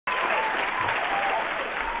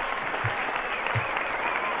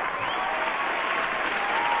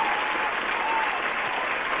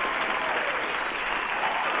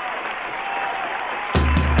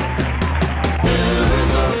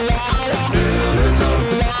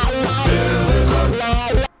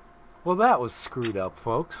Well, that was screwed up,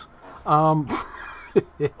 folks. Welcome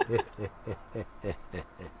to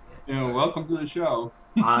the show.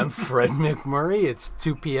 I'm Fred McMurray. It's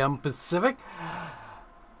 2 p.m. Pacific.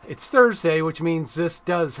 It's Thursday, which means this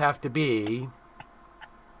does have to be...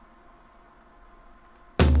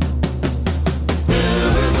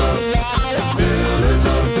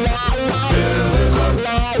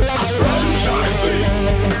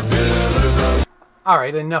 All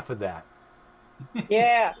right, enough of that.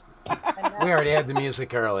 Yeah. We already had the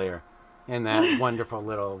music earlier in that wonderful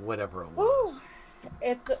little whatever it was. Ooh,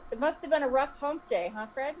 it must have been a rough hump day, huh,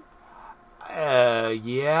 Fred?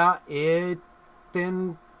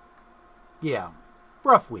 Yeah,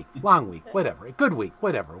 rough week, long week, whatever, a good week,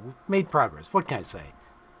 whatever. We've made progress. What can I say?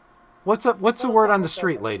 What's up? What's the word on the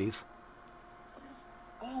street, ladies?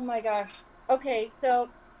 Oh my gosh. Okay, so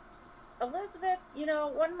Elizabeth,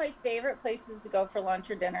 one of my favorite places to go for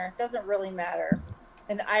lunch or dinner, doesn't really matter.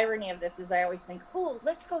 And the irony of this is I always think, oh,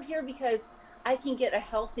 let's go here because I can get a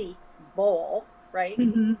healthy bowl, right?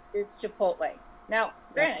 Mm-hmm. Is Chipotle. Now,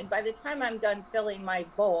 granted, by the time I'm done filling my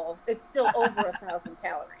bowl, it's still over 1,000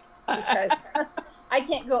 calories because I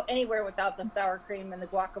can't go anywhere without the sour cream and the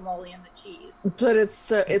guacamole and the cheese. But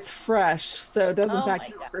it's fresh, so doesn't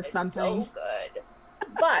that go for something? So good.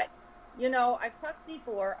 But I've talked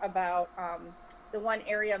before about the one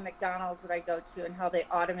area of McDonald's that I go to and how they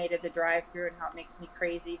automated the drive-thru and how it makes me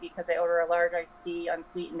crazy because I order a large iced tea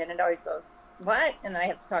unsweetened and it always goes, what? And then I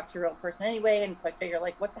have to talk to a real person anyway. And so I figure,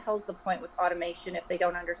 what the hell is the point with automation if they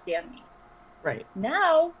don't understand me? Right.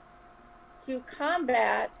 Now, to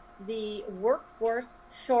combat the workforce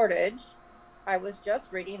shortage, I was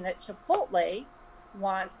just reading that Chipotle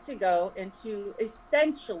wants to go into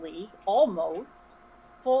essentially almost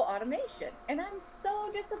full automation. And I'm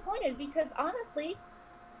so disappointed because honestly,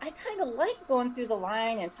 I kind of like going through the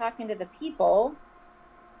line and talking to the people,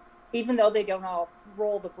 even though they don't all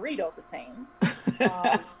roll the burrito the same.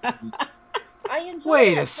 I enjoy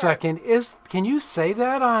Wait a second. Can you say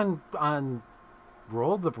that on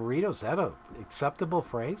roll the burrito? Is that a acceptable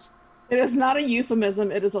phrase? It is not a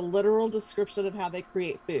euphemism. It is a literal description of how they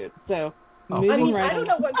create food. So I don't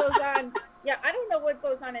know what goes on. Yeah, I don't know what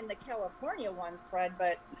goes on in the California ones, Fred,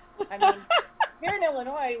 but I mean, here in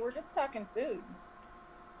Illinois, we're just talking food.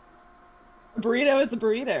 A burrito is a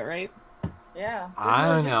burrito, right? Yeah. I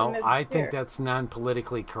don't know. I think that's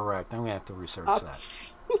non-politically correct. I'm going to have to research that.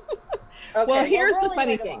 Okay, well, here's the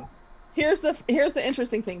funny thing. Here's the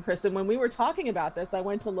interesting thing, Kristin. When we were talking about this, I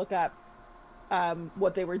went to look up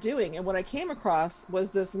what they were doing. And what I came across was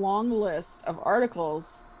this long list of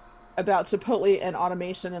articles about Chipotle and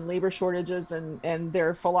automation and labor shortages and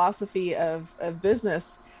their philosophy of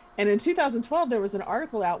business. And in 2012, there was an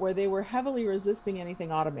article out where they were heavily resisting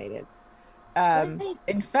anything automated.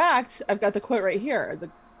 In fact, I've got the quote right here.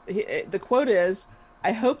 The quote is,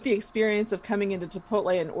 "I hope the experience of coming into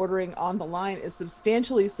Chipotle and ordering on the line is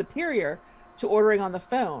substantially superior to ordering on the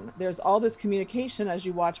phone. There's all this communication as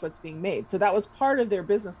you watch what's being made." So that was part of their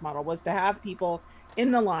business model, was to have people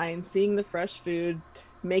in the line, seeing the fresh food,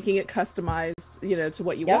 making it customized, to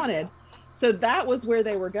what you wanted. So that was where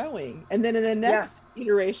they were going. And then in the next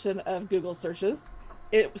iteration of Google searches,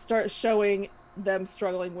 it starts showing them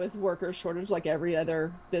struggling with worker shortage like every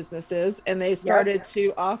other business is. And they started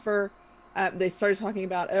to offer, they started talking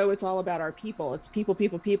about, it's all about our people. It's people,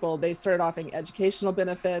 people, people. They started offering educational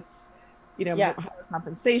benefits, higher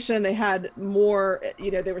compensation. They had more,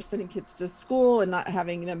 they were sending kids to school and not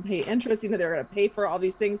having them pay interest. They're going to pay for all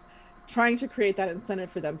these things, trying to create that incentive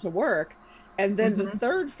for them to work. And then the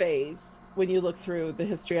third phase, when you look through the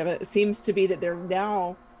history of it seems to be that they're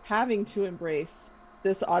now having to embrace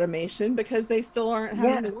this automation because they still aren't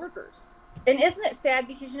having the workers. And isn't it sad?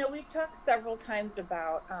 Because, we've talked several times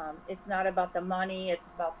about it's not about the money, it's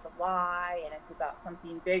about the why, and it's about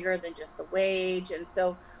something bigger than just the wage. And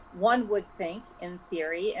so one would think, in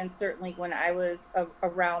theory, and certainly when I was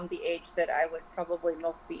around the age that I would probably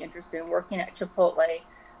most be interested in working at Chipotle,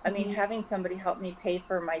 I mean, having somebody help me pay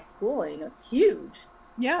for my schooling is huge.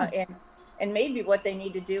 Yeah. And maybe what they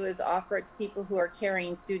need to do is offer it to people who are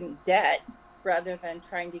carrying student debt rather than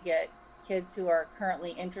trying to get kids who are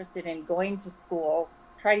currently interested in going to school,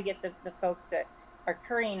 try to get the folks that are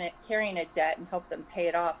carrying a debt and help them pay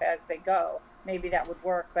it off as they go. Maybe that would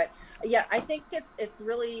work. But yeah, I think it's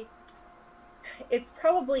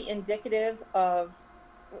probably indicative of,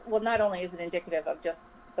 well, not only is it indicative of just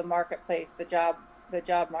the marketplace, the job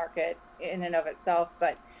market in and of itself,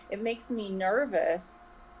 but it makes me nervous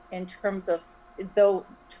in terms of, though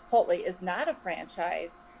Chipotle is not a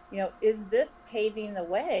franchise, is this paving the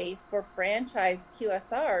way for franchise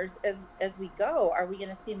QSRs as we go? Are we going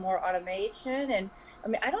to see more automation? And I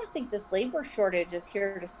mean, I don't think this labor shortage is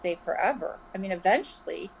here to stay forever. I mean,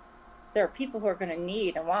 eventually there are people who are going to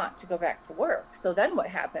need and want to go back to work. So then what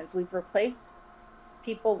happens? We've replaced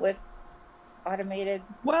people with automated.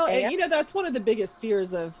 Well, AI. and that's one of the biggest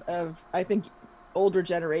fears of I think older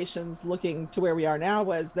generations looking to where we are now,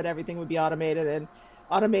 was that everything would be automated and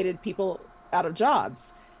automated people out of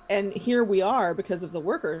jobs. And here we are, because of the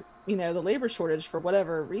the labor shortage, for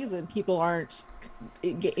whatever reason, people aren't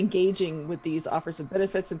engaging with these offers of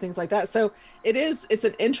benefits and things like that. So it's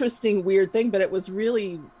an interesting, weird thing, but it was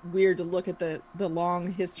really weird to look at the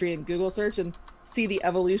long history in Google search and see the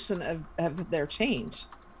evolution of their change.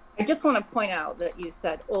 I just want to point out that you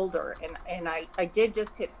said older, and I did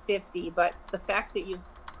just hit 50, but the fact that you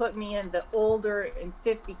put me in the older and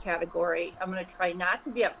 50 category, I'm going to try not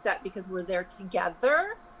to be upset because we're there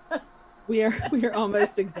together. We are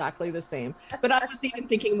almost exactly the same. But I was even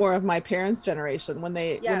thinking more of my parents' generation when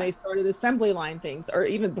they started assembly line things, or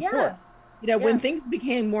even before. When things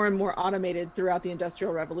became more and more automated throughout the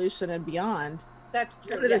Industrial Revolution and beyond. That's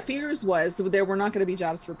true. One of the fears was there were not going to be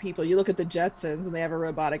jobs for people. You look at the Jetsons and they have a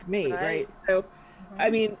robotic maid, right? So, I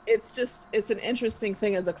mean, it's an interesting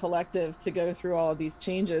thing as a collective to go through all of these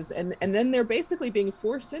changes. And then they're basically being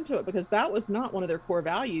forced into it, because that was not one of their core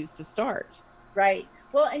values to start. Right.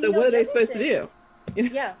 Well, and so what are they supposed to do?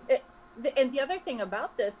 Yeah. And the other thing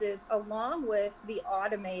about this is, along with the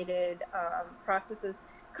automated processes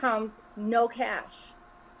comes no cash,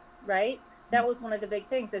 right? That was one of the big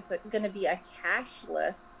things. It's going to be a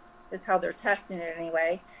cashless, is how they're testing it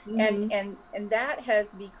anyway. Mm-hmm. And that has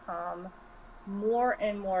become more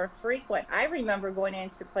and more frequent. I remember going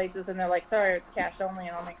into places and they're like, sorry, it's cash only.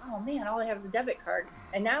 And I'm like, oh man, all I have is a debit card.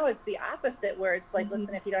 And now it's the opposite, where it's like,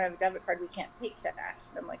 listen, if you don't have a debit card, we can't take cash.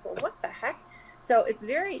 And I'm like, well, what the heck? So it's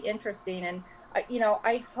very interesting. And,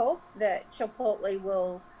 I hope that Chipotle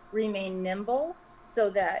will remain nimble,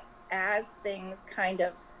 so that as things kind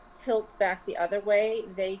of tilt back the other way,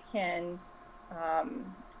 they can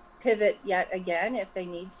pivot yet again if they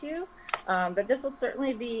need to. But this will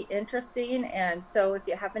certainly be interesting. And so if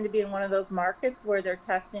you happen to be in one of those markets where they're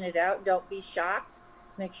testing it out, don't be shocked.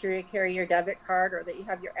 Make sure you carry your debit card, or that you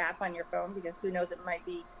have your app on your phone, because who knows, it might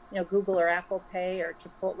be, Google or Apple Pay or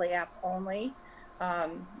Chipotle app only,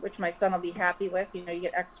 which my son will be happy with. You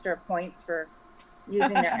get extra points for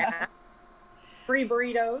using their app. Free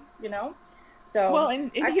burritos, So, well,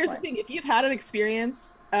 and here's the thing: if you've had an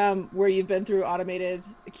experience where you've been through automated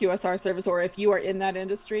QSR service, or if you are in that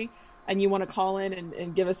industry and you want to call in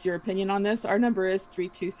and give us your opinion on this, our number is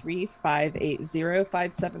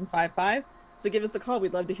 323-580-5755. So give us a call.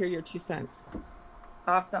 We'd love to hear your 2 cents.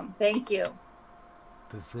 Awesome. Thank you.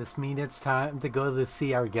 Does this mean it's time to go to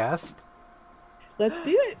see our guest? Let's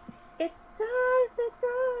do it. It does. It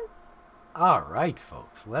does. All right,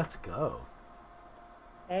 folks, let's go.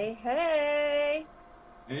 Hey, hey.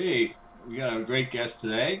 Hey, we got a great guest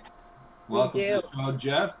today. Welcome to the show,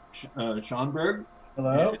 Jeff Schonberg.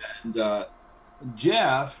 Hello. And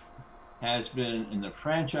Jeff has been in the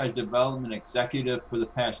franchise development executive for the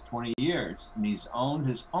past 20 years, and he's owned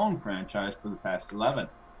his own franchise for the past 11.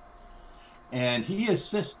 And he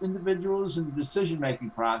assists individuals in the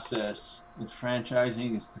decision-making process, as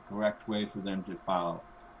franchising is the correct way for them to follow.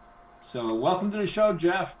 So welcome to the show,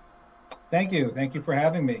 Jeff. Thank you. Thank you for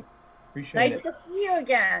having me. Appreciate it. Nice to see you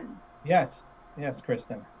again. Yes,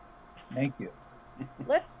 Kristin. Thank you.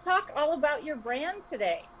 Let's talk all about your brand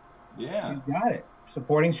today. Yeah. You got it.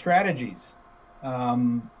 Supporting strategies.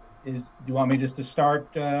 Do you want me just to start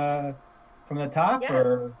from the top? Yes.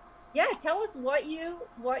 Or? Yeah, tell us what your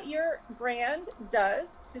brand does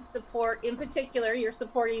to support. In particular, you're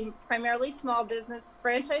supporting primarily small business,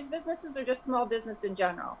 franchise businesses, or just small business in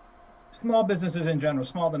general? Small businesses in general,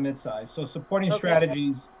 small to mid-size. So supporting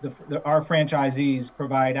strategies, our franchisees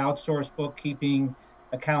provide outsourced bookkeeping,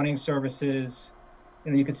 accounting services,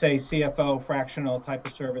 you could say CFO, fractional type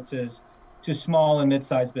of services to small and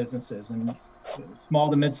mid-sized businesses. And small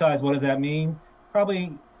to mid-size, what does that mean?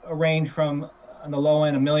 Probably a range from, on the low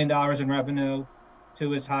end, $1 million in revenue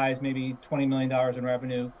to as high as maybe $20 million in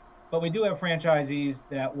revenue. But we do have franchisees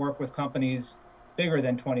that work with companies bigger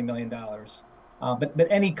than $20 million. But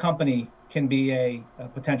any company can be a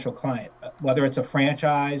potential client, whether it's a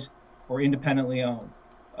franchise or independently owned.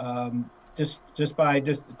 Just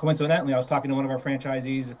coincidentally, I was talking to one of our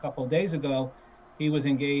franchisees a couple of days ago. He was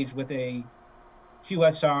engaged with a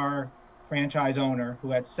QSR franchise owner who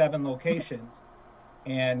had 7 locations,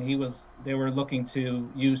 and they were looking to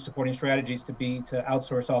use supporting strategies to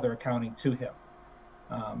outsource all their accounting to him.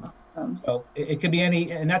 So it could be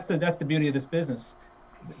any, and that's the beauty of this business.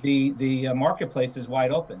 The marketplace is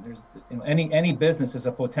wide open. There's any business is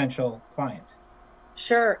a potential client.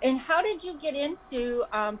 Sure. And how did you get into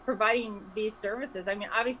providing these services? I mean,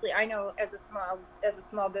 obviously, I know as a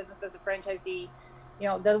small business, as a franchisee,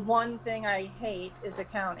 the one thing I hate is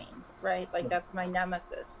accounting, right? Like that's my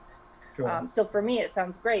nemesis. Sure. So for me, it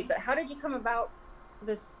sounds great. But how did you come about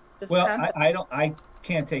this well, concept? I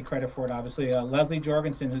can't take credit for it, obviously. Leslie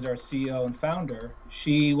Jorgensen, who's our CEO and founder,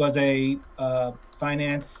 she was a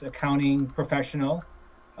finance accounting professional.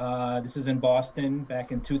 This is in Boston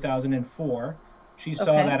back in 2004. She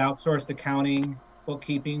saw that outsourced accounting,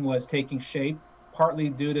 bookkeeping was taking shape, partly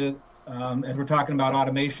due to, as we're talking about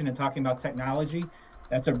automation and talking about technology,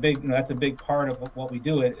 that's a big part of what we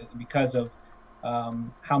do because of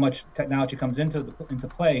how much technology comes into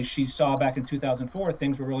play. She saw back in 2004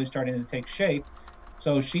 things were really starting to take shape,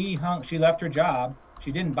 so she left her job.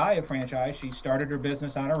 She didn't buy a franchise. She started her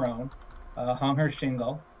business on her own, hung her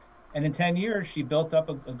shingle, and in 10 years she built up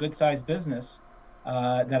a good-sized business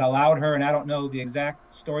that allowed her. And I don't know the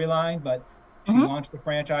exact storyline, but she launched the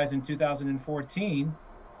franchise in 2014,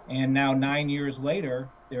 and now 9 years later,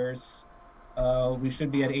 we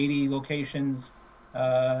should be at 80 locations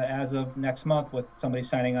as of next month, with somebody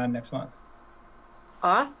signing on next month.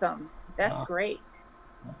 Awesome. That's great.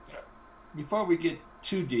 Before we get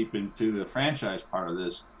too deep into the franchise part of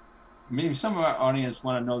this, maybe some of our audience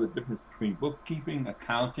want to know the difference between bookkeeping,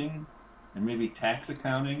 accounting, and maybe tax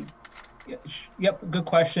accounting. Yep, good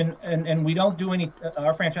question. And we don't do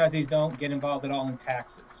our franchisees don't get involved at all in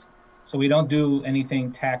taxes. So we don't do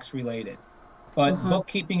anything tax related. But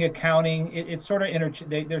bookkeeping, accounting, it's sort of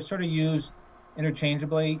they're sort of used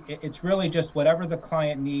interchangeably. It's really just whatever the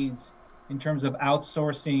client needs in terms of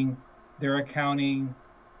outsourcing their accounting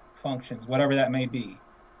functions, whatever that may be.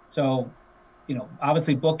 So,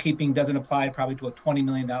 obviously bookkeeping doesn't apply probably to a $20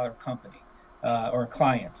 million company or a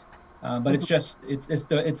client. But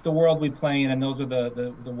it's the world we play in, and those are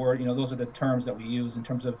the word, those are the terms that we use in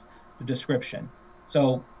terms of the description.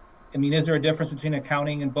 So, I mean, is there a difference between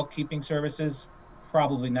accounting and bookkeeping services?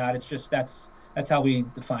 Probably not. It's just that's how we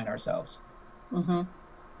define ourselves.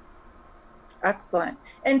 Excellent.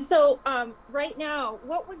 And so right now,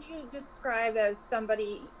 what would you describe as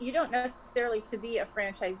somebody, you don't necessarily, to be a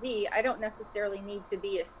franchisee, I don't necessarily need to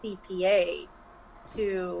be a CPA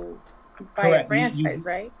to buy a franchise,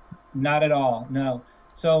 right? Not at all, no.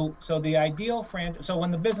 So the ideal so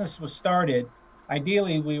when the business was started,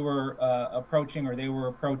 ideally we were they were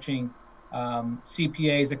approaching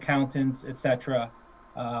CPAs, accountants, etc.,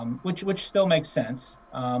 which still makes sense.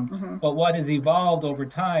 But what has evolved over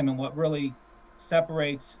time, and what really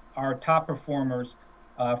separates our top performers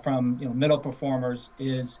from middle performers,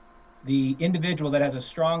 is the individual that has a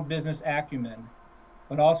strong business acumen,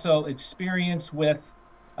 but also experience with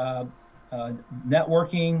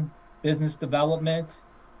networking, business development,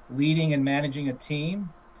 leading and managing a team.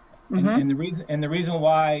 And the reason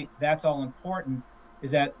why that's all important is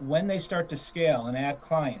that when they start to scale and add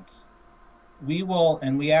clients, we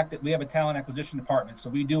have a talent acquisition department, so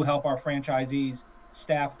we do help our franchisees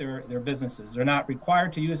staff their businesses. They're not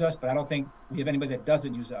required to use us, but I don't think we have anybody that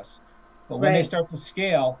doesn't use us. But when they start to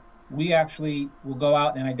scale, we actually will go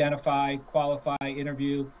out and identify, qualify,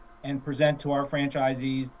 interview, and present to our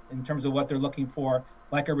franchisees in terms of what they're looking for,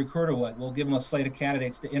 like a recruiter would. We'll give them a slate of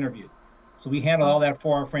candidates to interview. So we handle all that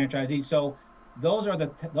for our franchisees. So those are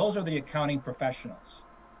the accounting professionals.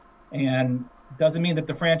 And doesn't mean that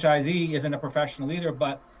the franchisee isn't a professional either,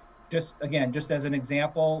 but just as an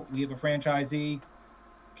example, we have a franchisee,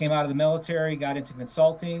 came out of the military, got into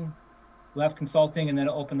consulting, left consulting, and then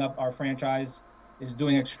opened up our franchise, is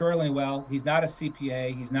doing extraordinarily well. He's not a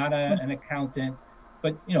CPA, he's not an accountant,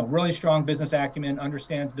 but really strong business acumen,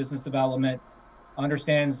 understands business development,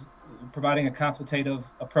 understands providing a consultative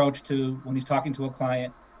approach to when he's talking to a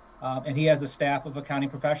client, and he has a staff of accounting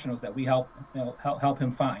professionals that we help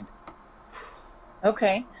him find.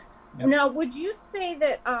 Okay. Yep. Now, would you say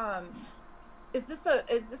that is this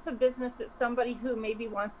a business that somebody who maybe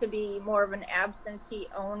wants to be more of an absentee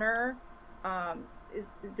owner?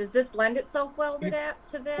 Does this lend itself well to that?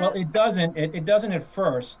 Well, it doesn't. It doesn't at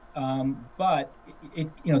first, but it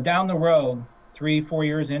down the road, 3-4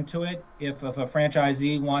 years into it, if a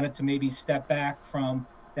franchisee wanted to maybe step back from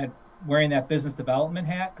that, wearing that business development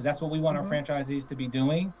hat, because that's what we want our franchisees to be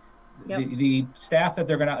doing. The staff that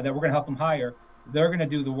we're gonna help them hire, they're gonna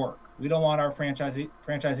do the work. We don't want our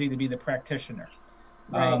franchisee to be the practitioner.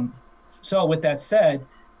 Right. So with that said,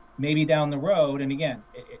 maybe down the road, and again,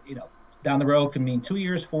 down the road can mean 2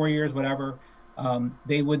 years, 4 years, whatever.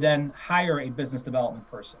 They would then hire a business development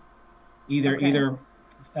person, either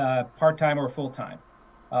part-time or full-time,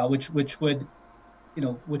 which would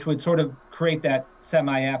sort of create that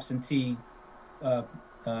semi-absentee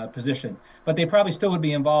position. But they probably still would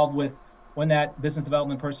be involved with when that business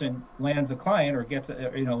development person lands a client or gets,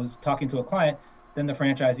 is talking to a client, then the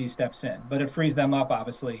franchisee steps in. But it frees them up,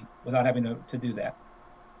 obviously, without having to do that.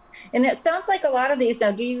 And it sounds like a lot of these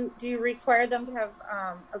now, do you require them to have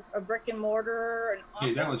a brick and mortar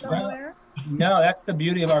and office somewhere? No, that's the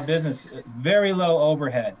beauty of our business. Very low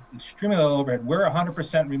overhead, extremely low overhead. We're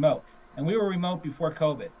 100% remote, and we were remote before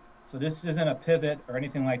COVID. So this isn't a pivot or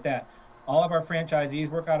anything like that. All of our franchisees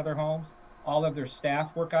work out of their homes. All of their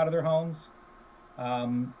staff work out of their homes.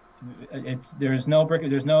 There's no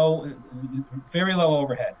very low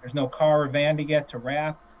overhead. There's no car or van to get to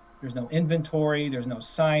wrap. There's no inventory. There's no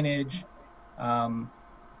signage.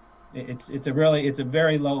 It's a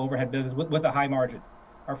very low overhead business with a high margin.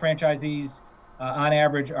 Our franchisees, on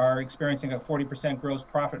average, are experiencing a 40% gross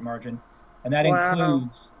profit margin, and that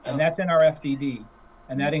includes, and that's in our FDD,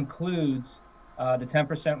 and that includes the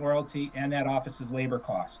 10% royalty and that office's labor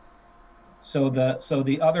cost. So the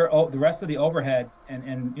rest of the overhead,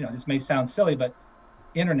 and this may sound silly, but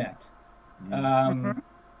internet,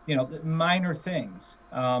 minor things.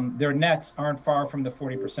 Their nets aren't far from the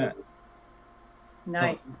 40%.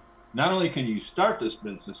 Nice. So not only can you start this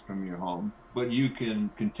business from your home, but you can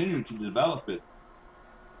continue to develop it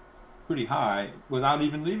pretty high without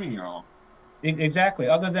even leaving your home. Exactly.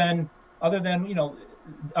 Other than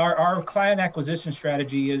our client acquisition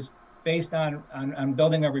strategy is based on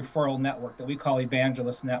building a referral network that we call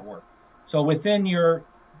Evangelist Network. So within your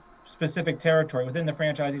specific territory, within the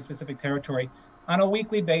franchisee specific territory, on a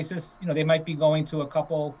weekly basis, they might be going to a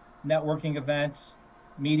couple networking events,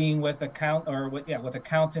 meeting with with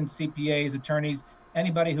accountants, CPAs, attorneys,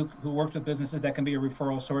 anybody who works with businesses that can be a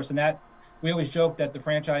referral source. And that we always joke that the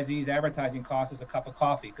franchisees' advertising cost is a cup of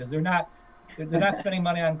coffee, because they're not spending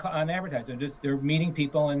money on advertising. They're meeting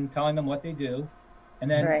people and telling them what they do. And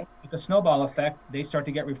then with the snowball effect, they start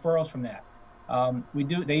to get referrals from that.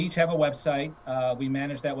 They each have a website. We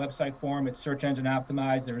manage that website for them. It's search engine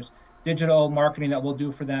optimized. There's digital marketing that we'll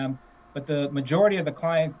do for them. But the majority of the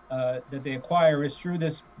client that they acquire is through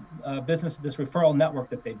this this referral network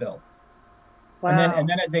that they build. Wow. And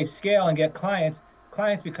then as they scale and get clients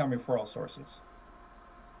become referral sources.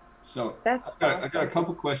 So I've got a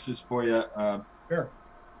couple questions for you. Sure.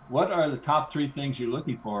 What are the top 3 things you're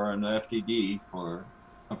looking for in the FDD for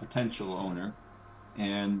a potential owner?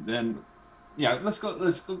 And then, let's go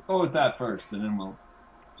with that first, and then we'll.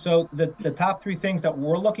 So the top 3 things that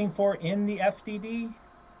we're looking for in the FDD?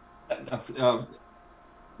 The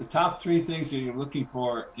top 3 things that you're looking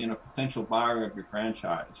for in a potential buyer of your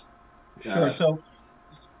franchise. Sure. So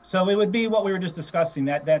it would be what we were just discussing,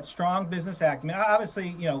 that strong business acumen,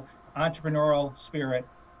 obviously, entrepreneurial spirit,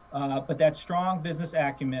 but that strong business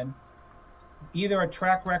acumen, either a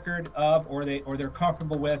track record of, or they're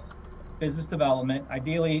comfortable with business development,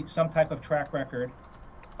 ideally some type of track record.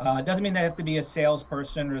 It doesn't mean they have to be a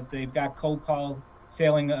salesperson or they've got cold call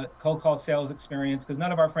sales experience, because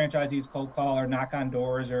none of our franchisees cold call or knock on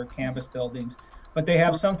doors or canvas buildings, but they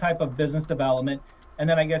have some type of business development. And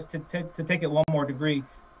then I guess to take it one more degree,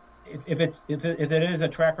 if it is a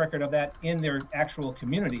track record of that in their actual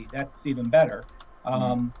community, that's even better.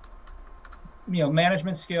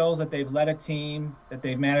 Management skills, that they've led a team, that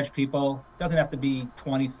they've managed people. Doesn't have to be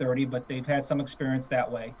 20, 30, but they've had some experience that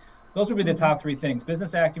way. Those would be the top 3 things: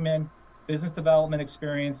 business acumen, business development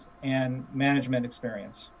experience, and management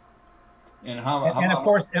experience. And of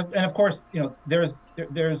course, there's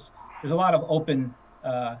a lot of open.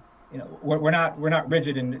 We're not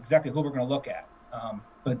rigid in exactly who we're going to look at,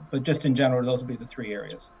 but just in general, those would be the 3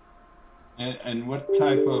 areas. And what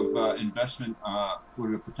type of investment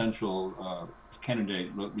would a potential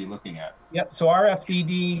candidate be looking at? Yep. So our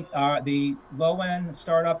FDD, the low end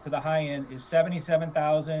startup to the high end, is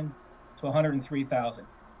 $77,000 to $103,000.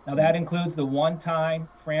 Now that includes the one-time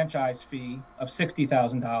franchise fee of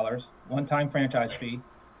 $60,000, one-time franchise fee,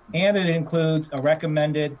 and it includes a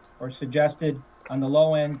recommended or suggested on the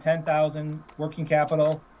low end $10,000 working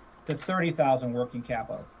capital to $30,000 working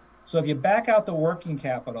capital. So if you back out the working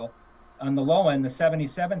capital on the low end, the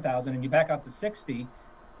 $77,000, and you back out the $60,000,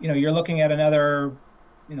 you're looking at another,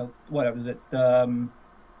 what was it, $10,000,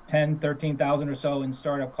 $13,000 or so in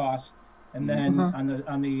startup costs, and then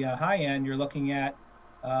on the high end, you're looking at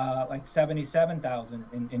like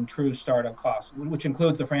 $77,000 in true startup costs, which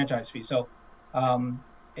includes the franchise fee. So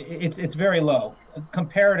it's very low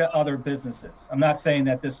compared to other businesses. I'm not saying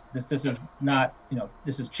that this is not,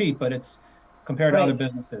 this is cheap, but it's compared to other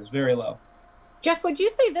businesses, very low. Jeff, would you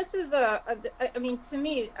say this is I mean, to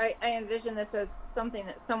me, I envision this as something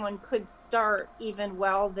that someone could start even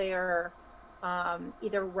while they're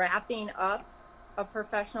either wrapping up a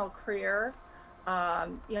professional career,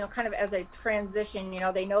 you know, kind of as a transition. You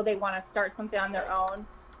know, they know they want to start something on their own,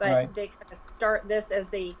 but they kind of start this as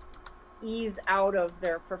they ease out of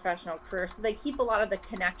their professional career. So they keep a lot of the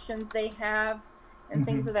connections they have and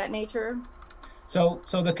things of that nature. So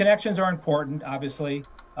the connections are important, obviously.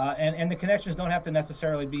 And the connections don't have to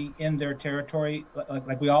necessarily be in their territory.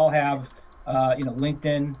 Like we all have, you know,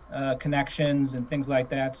 LinkedIn connections and things like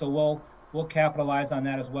that. So we'll capitalize on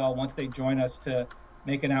that as well once they join us to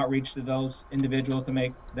make an outreach to those individuals to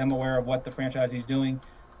make them aware of what the franchisee is doing.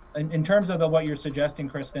 In terms of what you're suggesting,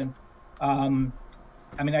 Kristin,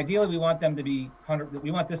 I mean, ideally we want them to be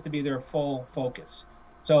we want this to be their full focus.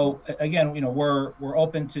 So again, you know, we're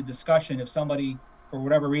open to discussion. If somebody, for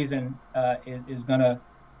whatever reason,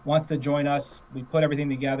 wants to join us, we put everything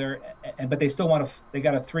together, but they still they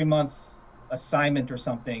got a 3-month assignment or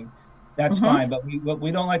something, that's fine. But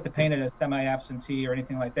we don't like to paint it as semi-absentee or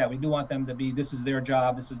anything like that. We do want them to be, this is their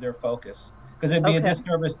job, this is their focus. Because it'd be a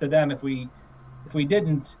disservice to them if we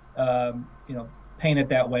didn't, you know, paint it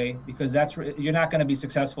that way, because you're not going to be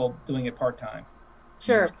successful doing it part-time.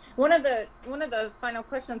 Sure. One of the final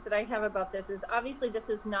questions that I have about this is, obviously this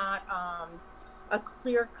is not a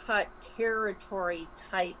clear-cut territory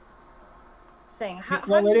type thing.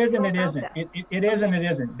 Well, it is and it isn't. It is and it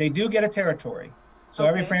isn't. They do get a territory. So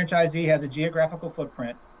every franchisee has a geographical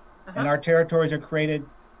footprint, and our territories are created.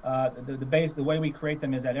 The way we create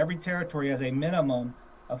them is that every territory has a minimum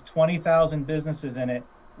of 20,000 businesses in it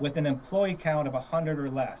with an employee count of 100 or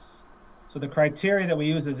less. So the criteria that we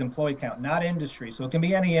use is employee count, not industry. So it can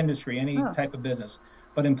be any industry, any type of business,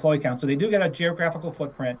 but employee count. So they do get a geographical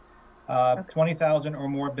footprint. 20,000 or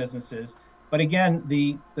more businesses. But again,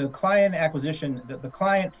 the client acquisition, the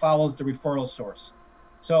client follows the referral source.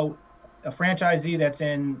 So a franchisee that's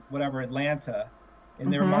in whatever, Atlanta, in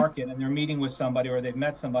their market, and they're meeting with somebody or they've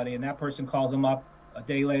met somebody, and that person calls them up a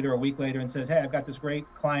day later, a week later, and says, hey, I've got this great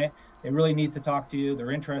client. They really need to talk to you.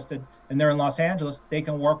 They're interested, and they're in Los Angeles. They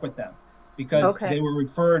can work with them because they were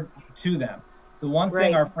referred to them. The one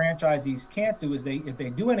thing our franchisees can't do is if they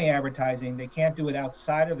do any advertising, they can't do it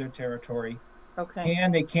outside of their territory.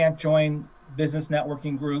 And they can't join business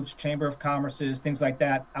networking groups, chamber of commerces, things like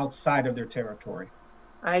that outside of their territory.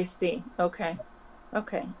 I see. Okay.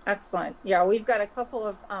 Excellent. Yeah, we've got a couple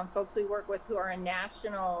of folks we work with who are in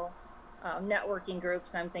national networking groups.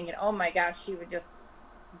 And I'm thinking, oh my gosh, she would just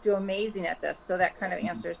do amazing at this. So that kind of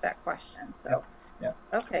answers that question. So. Yeah.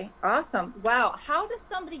 Okay, awesome. Wow. How does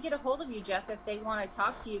somebody get a hold of you, Jeff, if they want to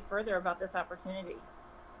talk to you further about this opportunity?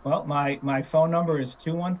 Well, my phone number is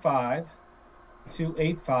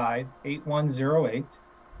 215-285-8108.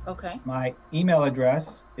 Okay. My email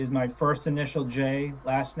address is my first initial J,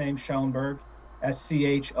 last name Schonberg,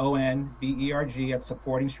 SCHONBERG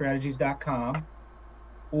 @supportingstrategies.com.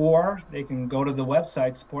 Or they can go to the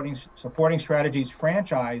website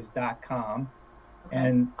supportingstrategiesfranchise.com.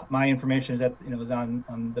 And my information is is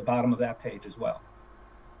on the bottom of that page as well.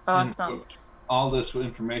 Awesome. All this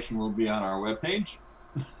information will be on our webpage.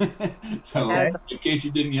 So in case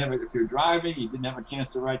you didn't have it, if you're driving, you didn't have a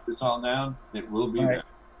chance to write this all down, it will be there.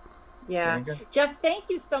 Yeah. Jeff, thank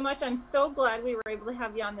you so much. I'm so glad we were able to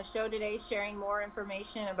have you on the show today, sharing more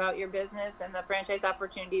information about your business and the franchise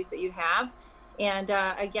opportunities that you have. And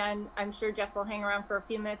again, I'm sure Jeff will hang around for a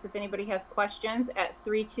few minutes if anybody has questions at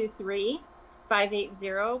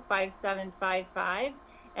 323-580-5755.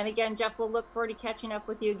 And again, Jeff, we'll look forward to catching up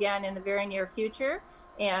with you again in the very near future.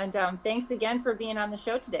 And thanks again for being on the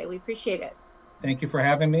show today. We appreciate it. Thank you for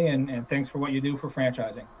having me, and thanks for what you do for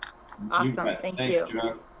franchising. Awesome. Thank you.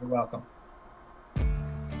 Jeff. You're welcome.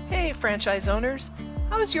 Hey, franchise owners.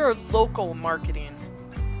 How's your local marketing?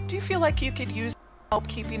 Do you feel like you could use help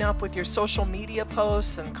keeping up with your social media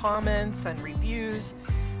posts and comments and reviews?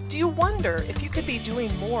 Do you wonder if you could be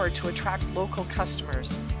doing more to attract local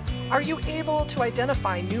customers? Are you able to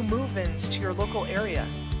identify new move-ins to your local area?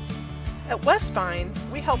 At Westvine,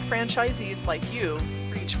 we help franchisees like you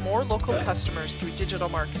reach more local customers through digital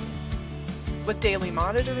marketing. With daily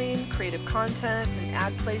monitoring, creative content, and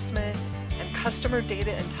ad placement, and customer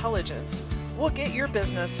data intelligence, we'll get your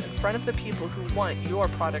business in front of the people who want your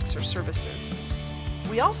products or services.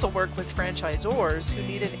 We also work with franchisors who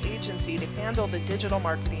need an agency to handle the digital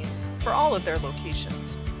marketing for all of their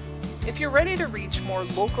locations. If you're ready to reach more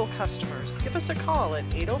local customers, give us a call at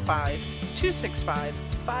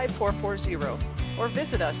 805-265-5440 or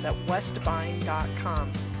visit us at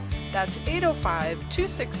westvine.com. That's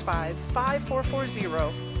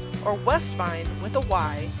 805-265-5440 or westvine with a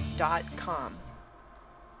Y.com.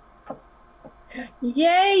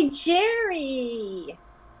 Yay, Jerry!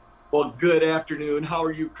 Well, good afternoon. How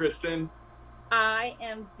are you, Kristin? I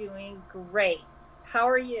am doing great. How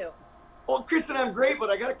are you? Well, Kristin, I'm great, but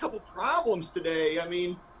I got a couple problems today. I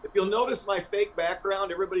mean, if you'll notice my fake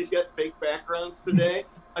background, everybody's got fake backgrounds today.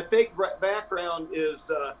 My fake background is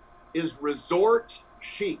resort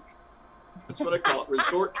chic. That's what I call it,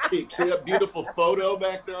 resort chic. See that beautiful photo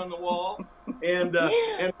back there on the wall? And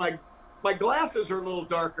my glasses are a little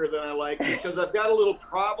darker than I like because I've got a little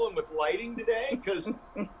problem with lighting today because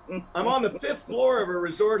I'm on the 5th floor of a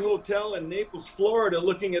resort hotel in Naples, Florida,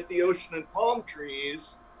 looking at the ocean and palm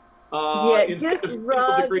trees. Just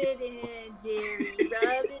rub it in, Jerry.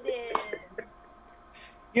 Rub it in.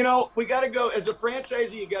 You know, we got to go, as a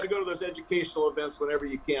franchisee, you got to go to those educational events whenever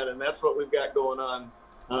you can, and that's what we've got going on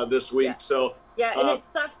this week. Yeah. So and it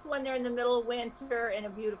sucks when they're in the middle of winter in a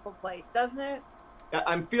beautiful place, doesn't it?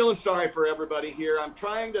 I'm feeling sorry for everybody here. I'm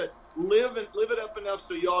trying to live it up enough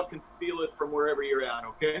so y'all can feel it from wherever you're at,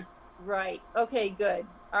 okay? Right. Okay, good.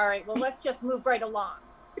 All right. Well, let's just move right along.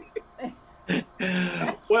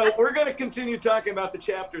 Well, we're going to continue talking about the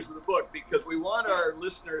chapters of the book because we want our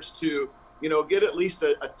listeners to, you know, get at least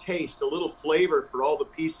a taste, a little flavor for all the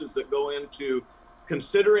pieces that go into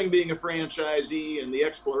considering being a franchisee and the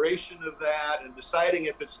exploration of that and deciding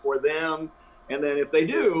if it's for them. And then if they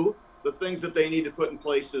do, the things that they need to put in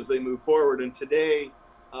place as they move forward. And today,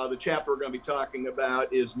 the chapter we're going to be talking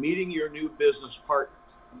about is meeting your new business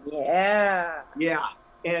partners. Yeah. Yeah.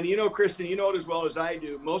 And you know, Kristin, you know it as well as I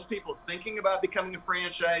do. Most people thinking about becoming a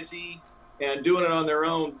franchisee and doing it on their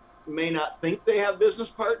own may not think they have business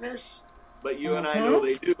partners, but you and I know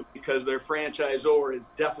they do because their franchisor is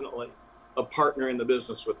definitely a partner in the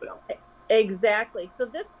business with them. Exactly. So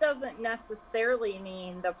this doesn't necessarily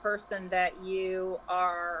mean the person that you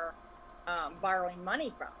are borrowing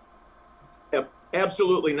money from.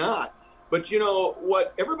 Absolutely not. But you know,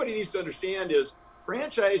 what everybody needs to understand is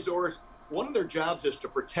franchisors, one of their jobs is to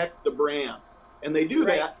protect the brand. And they do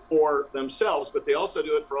that for themselves, but they also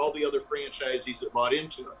do it for all the other franchisees that bought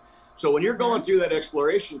into it. So when you're going through that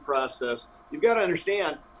exploration process, you've got to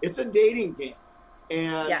understand it's a dating game.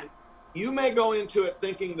 And you may go into it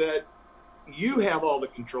thinking that you have all the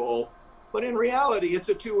control, but in reality, it's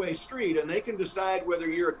a two-way street, and they can decide whether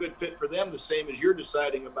you're a good fit for them the same as you're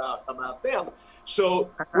deciding about them. So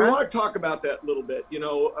we want to talk about that a little bit. You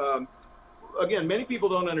know, again, many people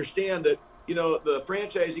don't understand that, you know, the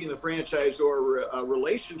franchisee and the franchisor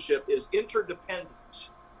relationship is interdependent.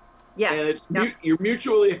 Yeah. And it's you're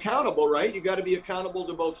mutually accountable, right? You got to be accountable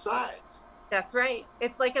to both sides. That's right.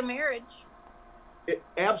 It's like a marriage. It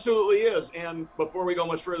absolutely is. And before we go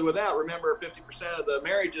much further with that, remember 50% of the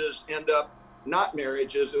marriages end up not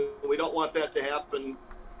marriages. And we don't want that to happen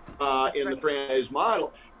in the franchise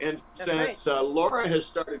model. And since Laura has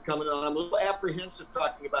started coming on, I'm a little apprehensive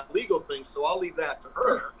talking about legal things, so I'll leave that to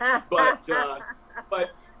her. But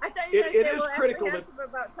I thought you were it is critical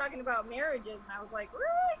about talking about marriages, and I was like,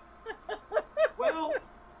 really? Well,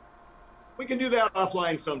 we can do that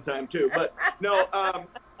offline sometime too. But no,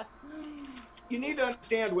 you need to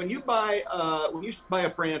understand when you buy a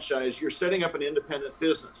franchise, you're setting up an independent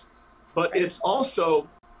business, but it's also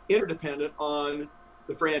interdependent on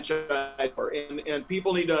the franchisor, and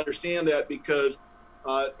people need to understand that because,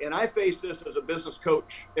 and I face this as a business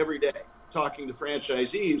coach every day, talking to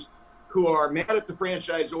franchisees who are mad at the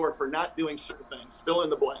franchisor for not doing certain things, fill in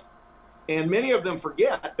the blank. And many of them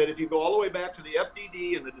forget that if you go all the way back to the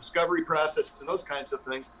FDD and the discovery process and those kinds of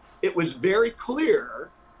things, it was very clear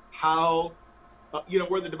how,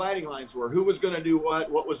 where the dividing lines were, who was going to do what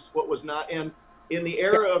was not. And in the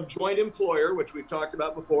era of joint employer, which we've talked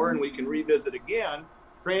about before and we can revisit again,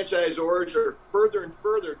 franchisors are further and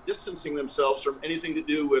further distancing themselves from anything to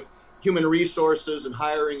do with human resources and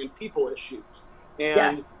hiring and people issues.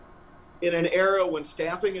 And in an era when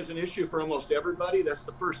staffing is an issue for almost everybody, that's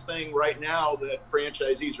the first thing right now that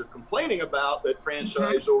franchisees are complaining about that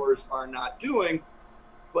franchisors are not doing.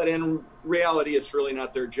 But in reality, it's really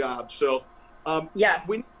not their job. So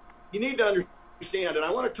you need to understand, and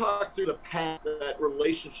I want to talk through the path, that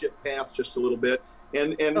relationship path just a little bit.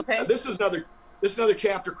 And this is another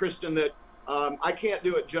chapter, Kristin, that I can't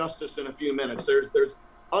do it justice in a few minutes. There's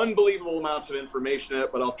unbelievable amounts of information in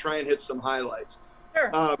it, but I'll try and hit some highlights.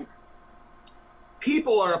 Sure.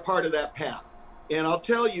 People are a part of that path. And I'll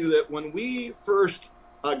tell you that when we first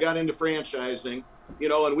got into franchising,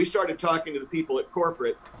 and we started talking to the people at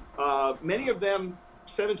corporate, many of them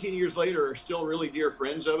 17 years later are still really dear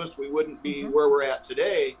friends of us. We wouldn't be where we're at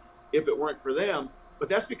today if it weren't for them. But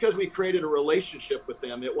that's because we created a relationship with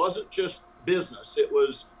them. It wasn't just business. It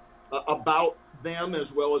was about them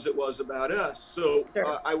as well as it was about us. So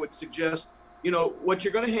I would suggest what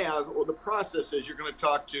you're going to have, or the process is, you're going to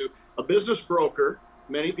talk to a business broker.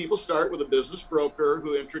 Many people start with a business broker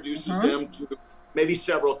who introduces them to maybe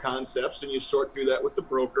several concepts, and you sort through that with the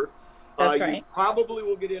broker. That's right. You probably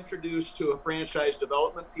will get introduced to a franchise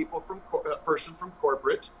development person from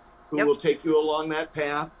corporate who will take you along that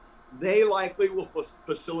path. They likely will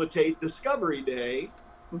facilitate Discovery Day.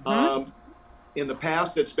 In the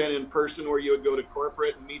past, it's been in person, where you would go to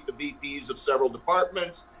corporate and meet the VPs of several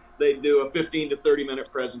departments. They do a 15 to 30-minute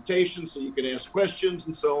presentation so you can ask questions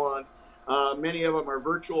and so on. Many of them are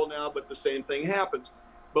virtual now, but the same thing happens.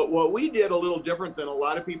 But what we did a little different than a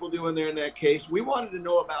lot of people do in that case, we wanted to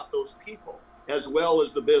know about those people as well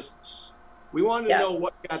as the business. We wanted to know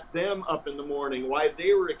what got them up in the morning, why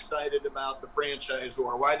they were excited about the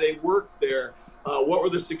franchisor, why they worked there, what were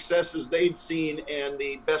the successes they'd seen and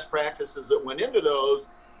the best practices that went into those.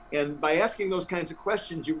 And by asking those kinds of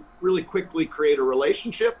questions, you really quickly create a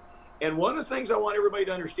relationship. And one of the things I want everybody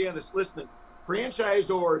to understand that's listening,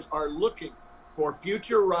 franchisors are looking for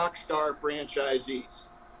future rock star franchisees.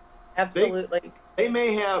 Absolutely. They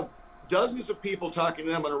may have dozens of people talking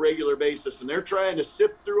to them on a regular basis, and they're trying to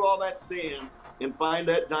sift through all that sand and find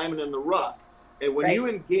that diamond in the rough. And when you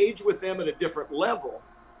engage with them at a different level,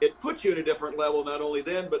 it puts you at a different level, not only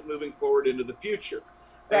then, but moving forward into the future.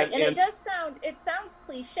 Right. And it sounds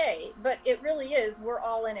cliche, but it really is. We're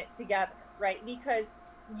all in it together, right? Because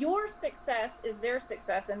your success is their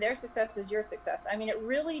success and their success is your success. I mean, it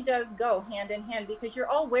really does go hand in hand because you're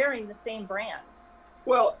all wearing the same brand.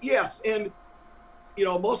 Well, yes. And,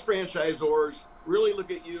 most franchisors really look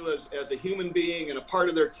at you as a human being and a part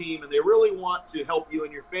of their team, and they really want to help you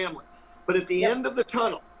and your family. But at the end of the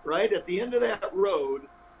tunnel, right, at the end of that road,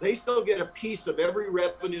 they still get a piece of every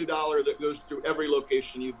revenue dollar that goes through every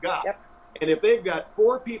location you've got. And if they've got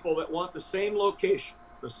 4 people that want the same location,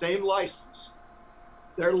 the same license,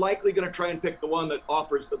 they're likely going to try and pick the one that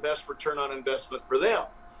offers the best return on investment for them.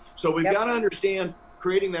 So we've got to understand,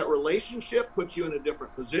 creating that relationship puts you in a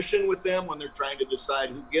different position with them when they're trying to decide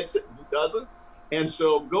who gets it and who doesn't. And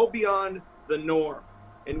so go beyond the norm.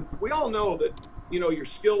 And we all know that, your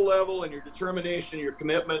skill level and your determination, your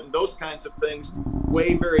commitment, and those kinds of things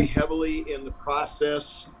weigh very heavily in the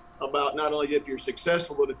process about not only if you're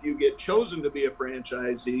successful, but if you get chosen to be a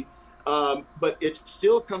franchisee. But it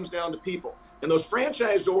still comes down to people. And those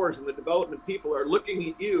franchisors and the development people are looking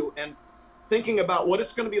at you and thinking about what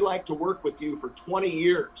it's going to be like to work with you for 20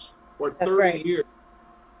 years or 30 years.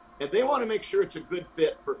 And they want to make sure it's a good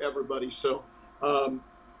fit for everybody. So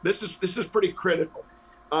this is pretty critical.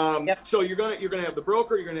 So you're going to have the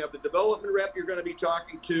broker, you're going to have the development rep you're going to be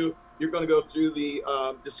talking to, you're going to go through the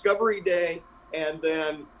Discovery Day, and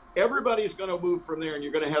then everybody's going to move from there, and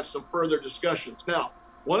you're going to have some further discussions. Now,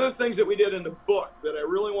 one of the things that we did in the book that I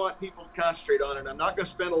really want people to concentrate on, and I'm not going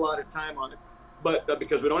to spend a lot of time on it, but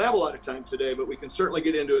because we don't have a lot of time today, but we can certainly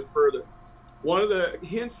get into it further. One of the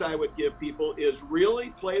hints I would give people is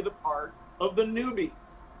really play the part of the newbie.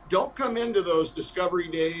 Don't come into those Discovery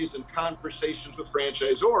Days and conversations with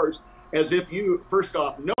franchisors as if you, first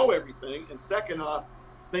off, know everything, and second off,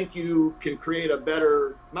 think you can create a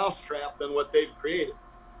better mousetrap than what they've created.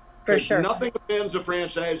 For sure. Nothing offends a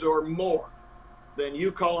franchisor more than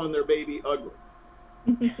you calling their baby ugly.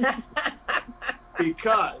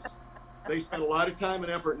 Because they spent a lot of time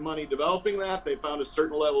and effort and money developing that. They found a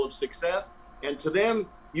certain level of success. And to them,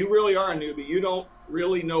 you really are a newbie. You don't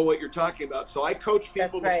really know what you're talking about. So I coach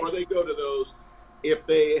people before they go to those. If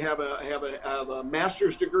they have a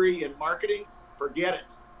master's degree in marketing, forget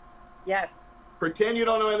it. Yes. Pretend you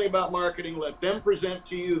don't know anything about marketing. Let them present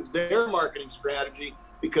to you their marketing strategy,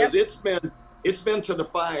 because it's been to the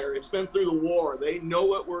fire. It's been through the war. They know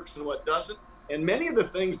what works and what doesn't. And many of the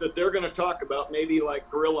things that they're going to talk about, maybe like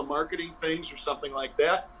guerrilla marketing things or something like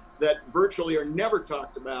that, that virtually are never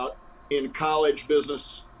talked about in college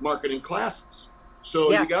business marketing classes.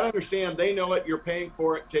 So you got to understand, they know it, you're paying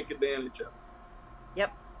for it, take advantage of it.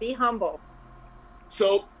 Yep. Be humble.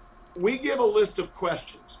 So we give a list of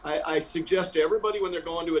questions. I suggest to everybody when they're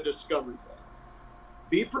going to a Discovery Day,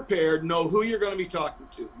 be prepared, know who you're going to be talking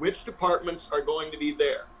to, which departments are going to be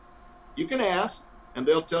there. You can ask, and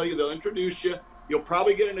they'll tell you, they'll introduce you. You'll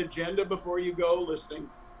probably get an agenda before you go listing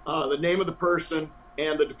the name of the person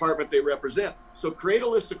and the department they represent. So create a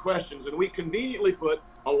list of questions, and we conveniently put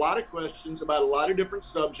a lot of questions about a lot of different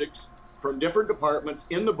subjects from different departments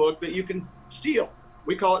in the book that you can steal.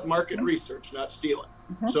 We call it market research, not steal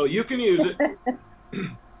it. So you can use it.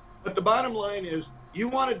 But the bottom line is, you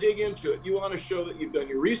want to dig into it. You want to show that you've done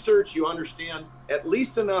your research, you understand at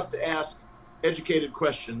least enough to ask educated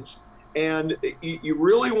questions, and you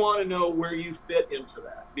really want to know where you fit into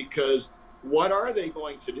that, because what are they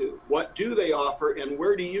going to do? What do they offer? And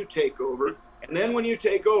where do you take over? And then when you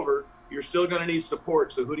take over, you're still going to need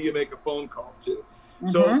support. So who do you make a phone call to?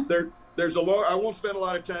 So there's a lot. I won't spend a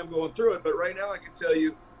lot of time going through it, but right now I can tell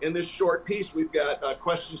you in this short piece, we've got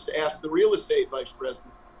questions to ask the real estate vice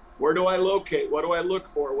president. Where do I locate? What do I look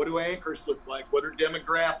for? What do anchors look like? What are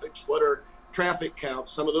demographics? What are traffic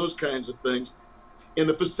counts? Some of those kinds of things. In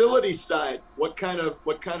the facility side, what kind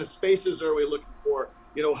of spaces are we looking for?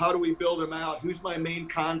 You know, how do we build them out? Who's my main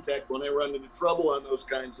contact when I run into trouble on those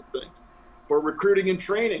kinds of things? For recruiting and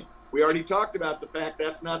training, we already talked about the fact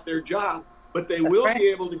that's not their job, but they will be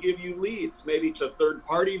able to give you leads, maybe to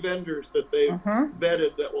third-party vendors that they've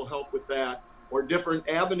vetted that will help with that, or different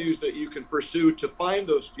avenues that you can pursue to find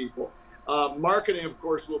those people. Marketing, of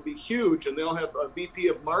course, will be huge, and they'll have a VP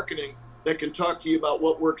of marketing that can talk to you about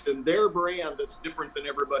what works in their brand that's different than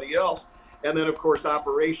everybody else. And then, of course,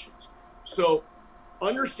 operations. So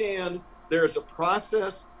understand there's a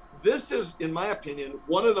process. This is, in my opinion,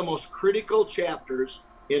 one of the most critical chapters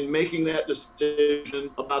in making that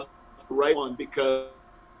decision about the right one, because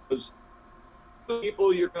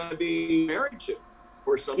people you're going to be married to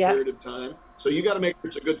for some period of time. So you got to make sure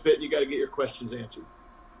it's a good fit, and you got to get your questions answered.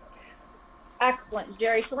 Excellent,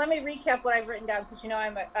 Jerry. So let me recap what I've written down, because you know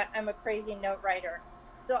I'm a crazy note writer.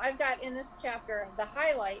 So I've got in this chapter the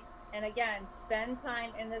highlights, and again, spend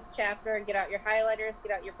time in this chapter. Get out your highlighters,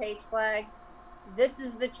 get out your page flags. This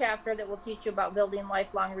is the chapter that will teach you about building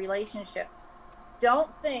lifelong relationships.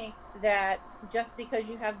 Don't think that just because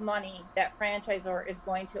you have money, that franchisor is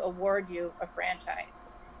going to award you a franchise.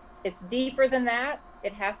 It's deeper than that.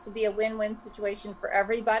 It has to be a win-win situation for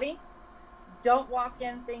everybody. Don't walk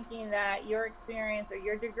in thinking that your experience or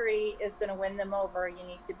your degree is going to win them over. You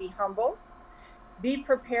need to be humble. Be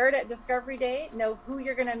prepared at Discovery Day. Know who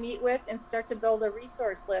you're going to meet with, and start to build a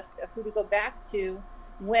resource list of who to go back to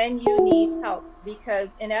when you need help,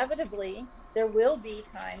 because inevitably there will be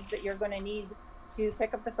times that you're going to need to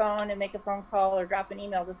pick up the phone and make a phone call or drop an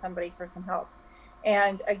email to somebody for some help.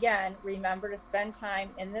 And again, remember to spend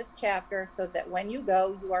time in this chapter so that when you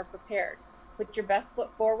go, you are prepared. Put your best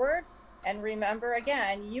foot forward. And remember,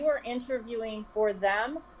 again, you are interviewing for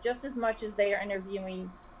them just as much as they are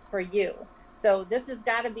interviewing for you. So this has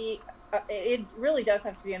got to be, it really does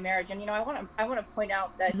have to be a marriage. And, you know, I want to point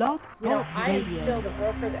out that, you know, I am still the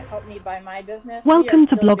broker that helped me buy my business. Welcome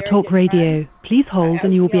to Blog Talk Radio. Please hold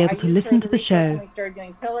and you will be able to listen to the show. When we started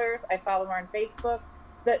doing Pillars, I follow her on Facebook.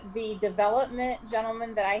 The development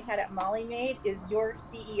gentleman that I had at Molly Maid is your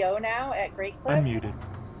CEO now at Great Clips. Unmuted.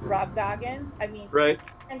 Rob Goggins. I mean,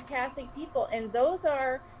 fantastic people. And those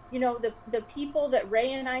are, you know, the people that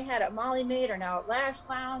Ray and I had at Molly Maid are now at Lash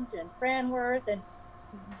Lounge and Franworth. And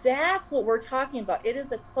that's what we're talking about. It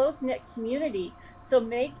is a close-knit community. So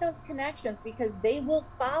make those connections, because they will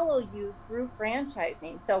follow you through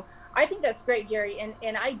franchising. So I think that's great, Jerry.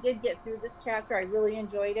 And I did get through this chapter. I really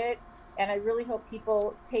enjoyed it. And I really hope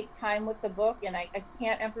people take time with the book. And I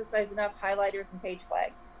can't emphasize enough highlighters and page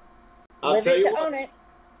flags. I'll tell you to what, own it.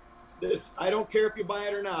 This, I don't care if you buy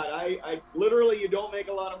it or not. I literally, you don't make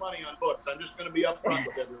a lot of money on books. I'm just going to be upfront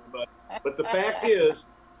with everybody. But the fact is,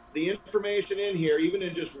 the information in here, even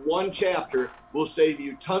in just one chapter, will save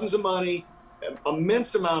you tons of money,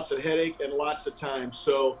 immense amounts of headache, and lots of time.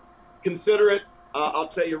 So consider it. I'll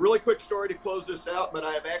tell you a really quick story to close this out, but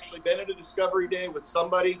I have actually been at a Discovery Day with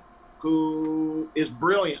somebody who is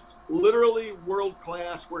brilliant, literally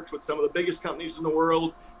world-class, works with some of the biggest companies in the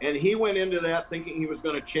world. And he went into that thinking he was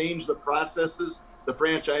going to change the processes the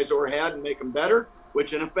franchisor had and make them better,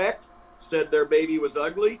 which in effect said their baby was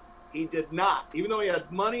ugly. He did not, even though he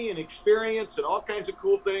had money and experience and all kinds of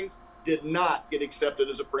cool things, did not get accepted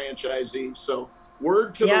as a franchisee. So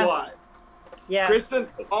word to the wise. Yeah. Kristin,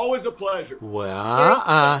 always a pleasure.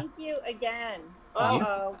 Well, thank you again.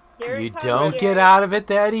 You don't get out of it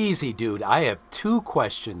that easy, dude. I have 2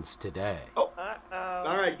 questions today. All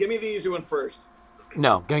right, give me the easy one first.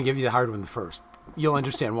 No, going to give you the hard one first. You'll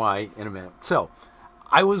understand why in a minute. So,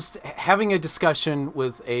 I was having a discussion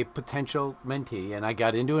with a potential mentee, and I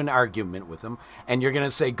got into an argument with him. And you're going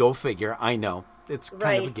to say, go figure. I know. It's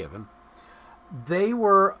kind of a given. They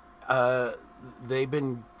were, they've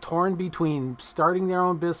been torn between starting their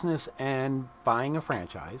own business and buying a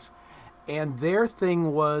franchise. And their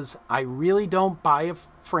thing was, I really don't buy a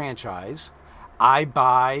franchise. I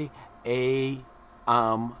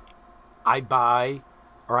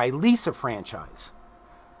lease a franchise.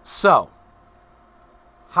 So,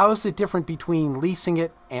 how is it different between leasing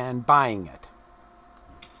it and buying it?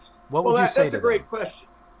 What would you say to them? That's a great question.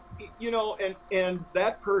 You know, and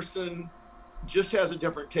that person just has a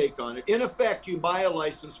different take on it. In effect, you buy a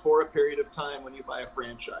license for a period of time when you buy a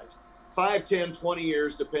franchise. 5, 10, 20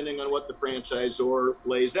 years, depending on what the franchisor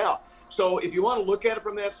lays out. So if you want to look at it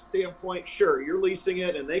from that standpoint, sure, you're leasing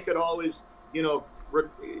it and they could always, you know,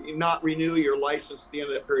 not renew your license at the end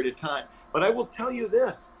of that period of time. But I will tell you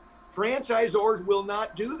this, franchisors will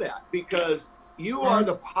not do that because you are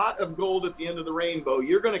the pot of gold at the end of the rainbow.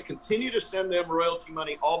 You're going to continue to send them royalty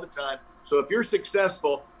money all the time. So if you're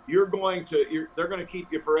successful, they're going to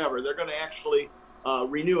keep you forever. They're going to actually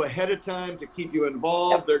renew ahead of time to keep you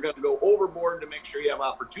involved. Yep. They're going to go overboard to make sure you have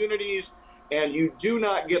opportunities. And you do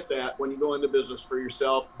not get that when you go into business for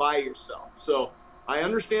yourself, by yourself. So I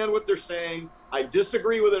understand what they're saying. I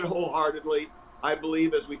disagree with it wholeheartedly. I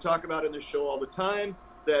believe, as we talk about in this show all the time,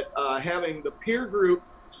 that having the peer group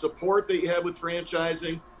support that you have with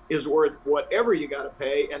franchising is worth whatever you got to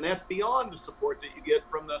pay. And that's beyond the support that you get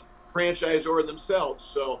from the franchisor themselves.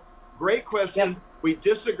 So great question. Yep. We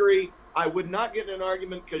disagree. I would not get in an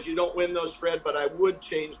argument because you don't win those, Fred, but I would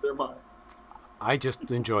change their mind. I just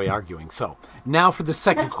enjoy arguing. So now for the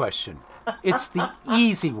second question. It's the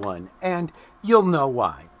easy one, and you'll know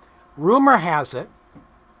why. Rumor has it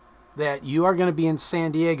that you are going to be in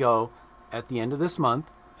San Diego at the end of this month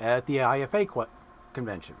at the IFA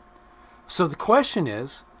convention. So the question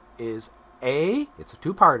is A, it's a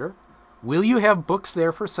two-parter, will you have books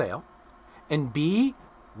there for sale? And B,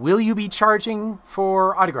 will you be charging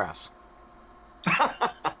for autographs?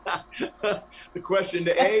 The question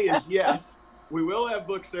to A is yes. We will have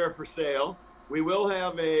books there for sale. We will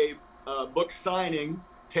have a book signing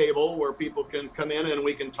table where people can come in and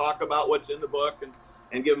we can talk about what's in the book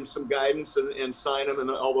and give them some guidance and sign them and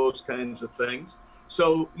all those kinds of things.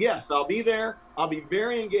 So yes, I'll be there. I'll be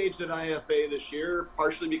very engaged at IFA this year,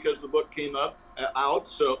 partially because the book came out.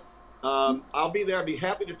 So I'll be there. I'll be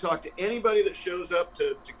happy to talk to anybody that shows up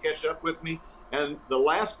to catch up with me. And the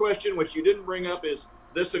last question, which you didn't bring up, is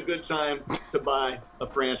this a good time to buy a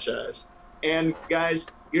franchise? And guys,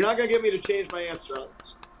 you're not going to get me to change my answer on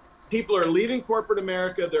this. People are leaving corporate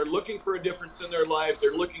America. They're looking for a difference in their lives.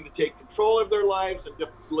 They're looking to take control of their lives and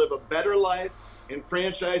live a better life. And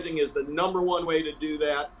franchising is the number one way to do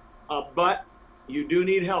that. But you do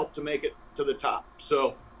need help to make it to the top.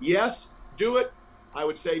 So yes, do it. I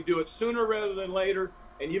would say do it sooner rather than later.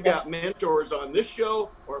 And you've got mentors on this show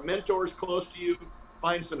or mentors close to you.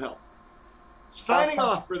 Find some help. Signing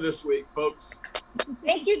off for this week, folks.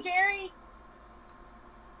 Thank you, Jerry.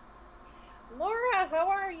 Laura, how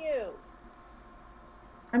are you?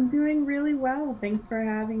 I'm doing really well. Thanks for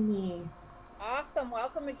having me. Awesome.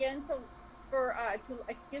 Welcome again to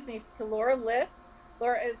Laura Liss.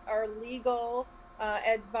 Laura is our legal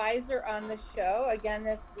advisor on the show again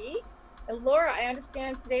this week. And Laura, I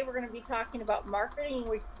understand today we're going to be talking about marketing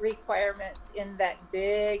requirements in that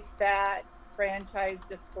big, fat franchise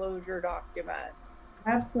disclosure document.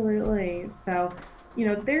 Absolutely. So, you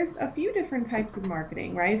know, there's a few different types of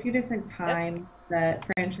marketing, right? A few different times that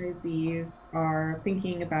franchisees are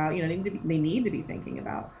thinking about, you know, they need to be thinking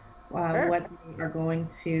about what they are going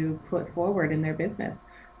to put forward in their business.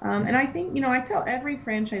 And I think, you know, I tell every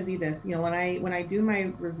franchisee this, you know, when I do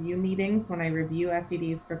my review meetings, when I review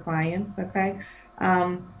FDDs for clients, okay,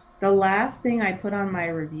 the last thing I put on my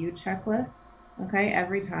review checklist, okay,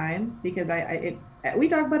 every time, because we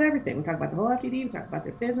talk about everything. We talk about the whole FDD, we talk about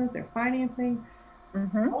their business, their financing.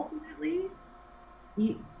 Ultimately,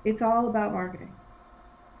 it's all about marketing,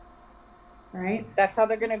 right? That's how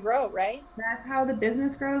they're going to grow, right? That's how the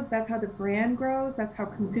business grows. That's how the brand grows. That's how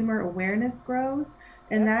consumer awareness grows.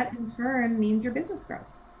 And that in turn means your business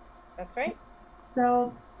grows. That's right.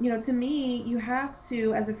 So, you know, to me, you have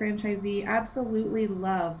to, as a franchisee, absolutely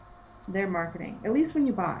love their marketing, at least when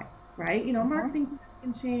you buy, right? You know, marketing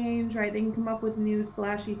can change, right? They can come up with new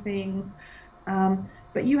splashy things.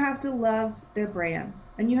 But you have to love their brand,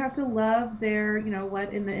 and you have to love their, you know,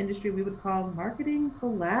 what in the industry we would call marketing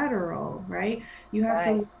collateral, right? You have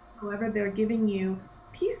to, however, they're giving you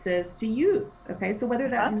pieces to use. Okay. So whether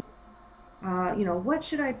that, you know, what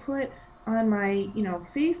should I put on my, you know,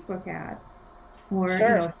 Facebook ad, or, you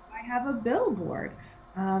know, should I have a billboard,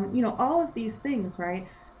 you know, all of these things, right?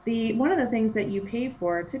 One of the things that you pay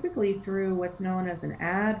for typically through what's known as an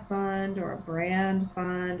ad fund or a brand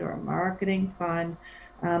fund or a marketing fund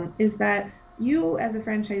is that you as a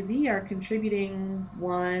franchisee are contributing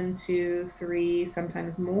 1, 2, 3,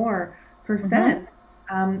 sometimes more %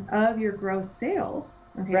 of your gross sales.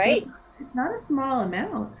 Okay, right. So it's not a small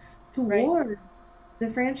amount towards the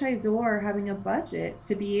franchisor having a budget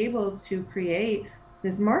to be able to create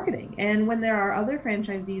this marketing. And when there are other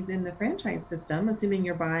franchisees in the franchise system, assuming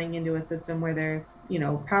you're buying into a system where there's, you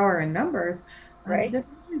know, power in numbers, the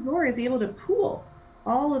franchisor is able to pool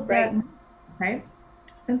all of that. Okay.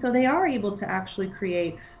 And so they are able to actually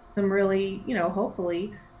create some really,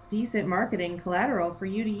 hopefully decent marketing collateral for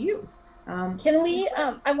you to use. Can we,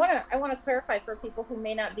 I want to clarify for people who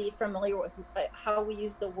may not be familiar with how we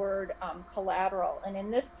use the word collateral. And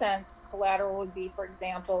in this sense, collateral would be, for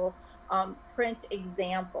example, print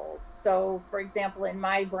examples. So for example, in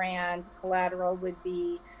my brand, collateral would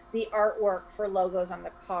be the artwork for logos on the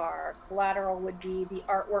car. Collateral would be the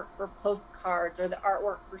artwork for postcards or the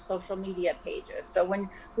artwork for social media pages. So when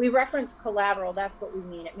we reference collateral, that's what we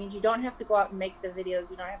mean. It means you don't have to go out and make the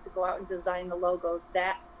videos. You don't have to go out and design the logos.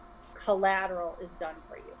 That collateral is done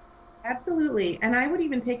for you. Absolutely. And I would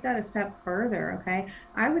even take that a step further. Okay.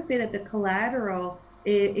 I would say that the collateral,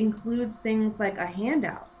 it includes things like a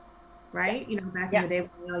handout, right? Back in the day when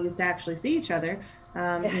we all used to actually see each other,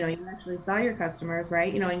 you actually saw your customers,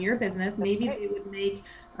 right? In your business, maybe they would make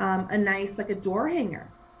a nice, like a door hanger,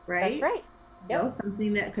 right? That's right. Yep.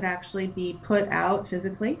 Something that could actually be put out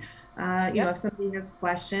physically. If somebody has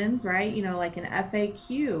questions, right? Like an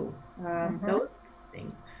FAQ, those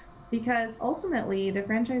things. Because ultimately the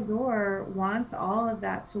franchisor wants all of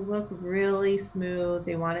that to look really smooth.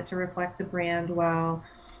 They want it to reflect the brand well.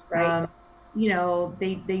 Right.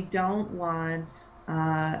 They don't want,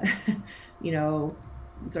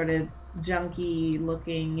 sort of junky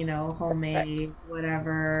looking, homemade,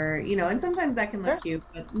 whatever, and sometimes that can look cute,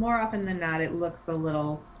 but more often than not, it looks a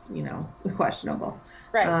little, questionable.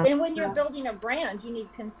 Right. And when you're building a brand, you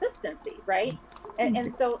need consistency, right?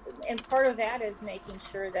 And so part of that is making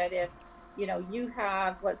sure that if, you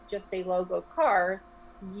have, let's just say logo cars,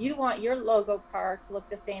 you want your logo car to look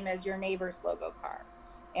the same as your neighbor's logo car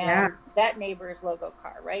and that neighbor's logo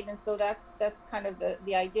car, right? And so that's kind of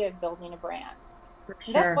the idea of building a brand. For sure.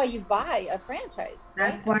 And that's why you buy a franchise.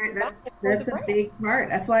 That's right? why that's a big part.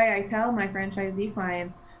 That's why I tell my franchisee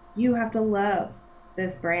clients, you have to love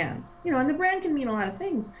this brand, and the brand can mean a lot of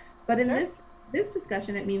things, but in this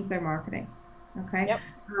discussion, it means their marketing. Okay. Yep.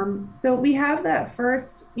 So we have that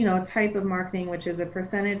first, type of marketing, which is a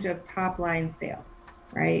percentage of top line sales,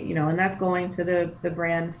 right? And that's going to the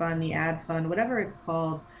brand fund, the ad fund, whatever it's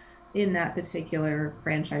called in that particular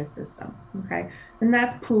franchise system. Okay. And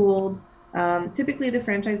that's pooled. Typically the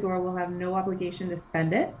franchisor will have no obligation to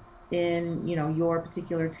spend it in, your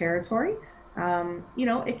particular territory.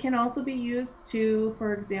 It can also be used to,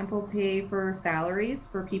 for example, pay for salaries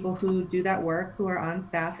for people who do that work, who are on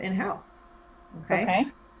staff in-house. Okay.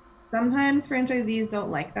 Sometimes franchisees don't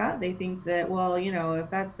like that. They think that, well, if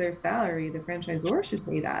that's their salary, the franchisor should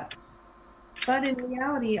pay that. But in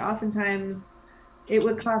reality, oftentimes it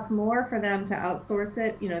would cost more for them to outsource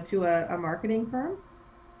it, to a marketing firm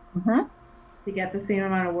to get the same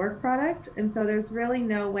amount of work product. And so there's really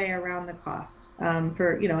no way around the cost and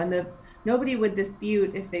nobody would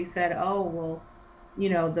dispute if they said, oh, well,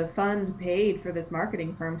 the fund paid for this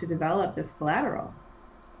marketing firm to develop this collateral.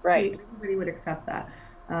 Right. Everybody would accept that.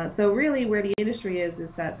 So really where the industry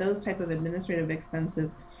is that those type of administrative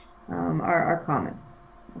expenses are common.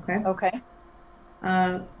 Okay. Okay.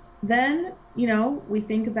 Then, we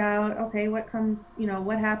think about, okay, what comes,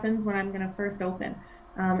 what happens when I'm going to first open?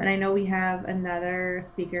 And I know we have another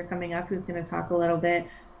speaker coming up who's going to talk a little bit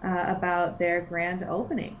about their grand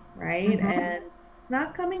opening, right? And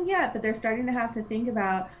not coming yet, but they're starting to have to think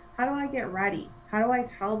about, how do I get ready? How do I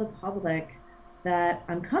tell the public that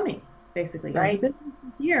I'm coming, basically? Right.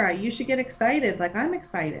 Here, you should get excited, like I'm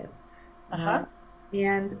excited.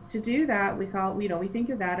 And to do that, we think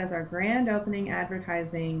of that as our grand opening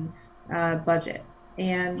advertising budget.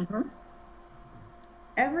 And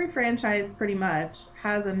every franchise pretty much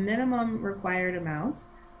has a minimum required amount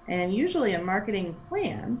and usually a marketing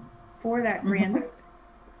plan for that grand opening.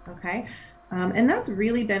 Okay. And that's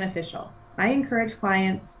really beneficial. I encourage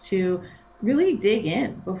clients to really dig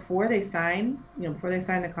in before they sign, before they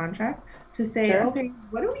sign the contract, to say, okay,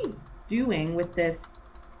 what are we doing with this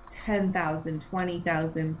 $10,000,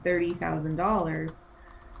 $20,000,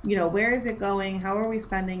 $30,000? Where is it going? How are we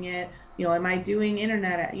spending it? Am I doing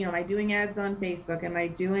internet? Am I doing ads on Facebook? Am I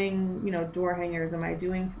doing, door hangers? Am I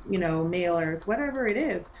doing, mailers? Whatever it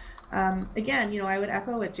is. Again, I would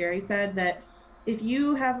echo what Jerry said, that if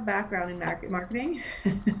you have a background in marketing,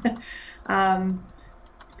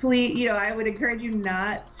 please, I would encourage you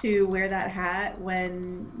not to wear that hat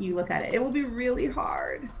when you look at it. It will be really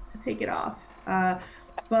hard to take it off.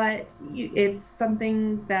 But it's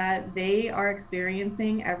something that they are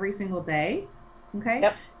experiencing every single day. Okay.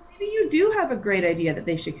 Yep. Maybe you do have a great idea that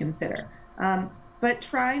they should consider. But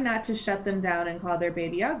try not to shut them down and call their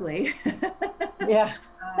baby ugly. Yeah.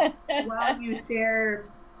 While you share,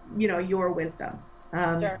 your wisdom.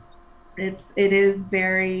 Sure. It is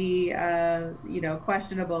very,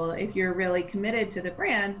 questionable if you're really committed to the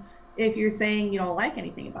brand, if you're saying you don't like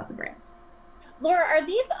anything about the brand. Laura, are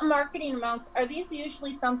these marketing amounts, are these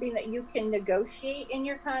usually something that you can negotiate in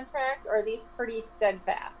your contract, or are these pretty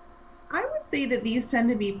steadfast? I would say that these tend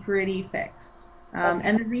to be pretty fixed.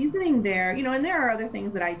 And the reasoning there, and there are other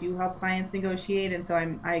things that I do help clients negotiate. And so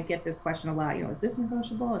I get this question a lot, is this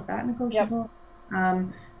negotiable? Is that negotiable?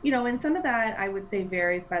 Yep. And some of that I would say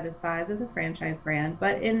varies by the size of the franchise brand.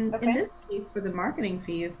 But in this case, for the marketing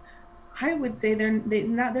fees, I would say they're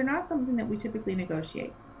not something that we typically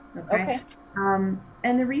negotiate. Okay. And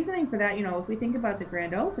the reasoning for that, if we think about the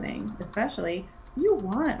grand opening, especially, you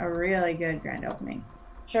want a really good grand opening.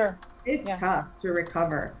 Sure. It's tough to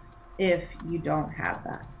recover if you don't have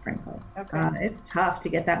that, frankly. It's tough to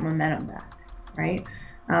get that momentum back, right?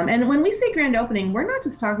 And when we say grand opening, we're not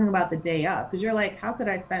just talking about the day up, because you're like, how could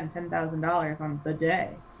I spend $10,000 on the day,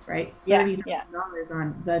 right? $30,000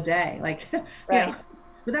 on the day, like,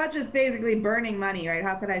 without just basically burning money, right?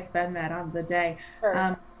 How could I spend that on the day?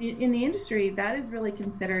 Sure. In the industry, that is really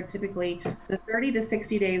considered typically the 30 to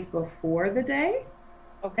 60 days before the day.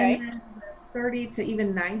 Okay. And then the 30 to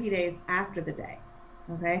even 90 days after the day.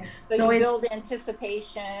 Okay. So you build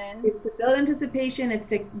anticipation. It's to build anticipation. It's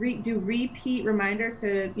to do repeat reminders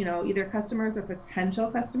to, either customers or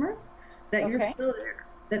potential customers that you're still there,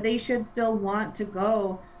 that they should still want to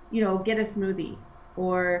go, get a smoothie,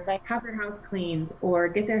 or have their house cleaned, or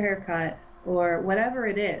get their hair cut, or whatever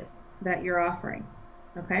it is that you're offering.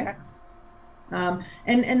 Okay.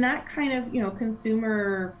 And that kind of,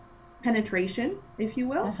 consumer penetration, if you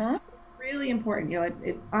will, really important.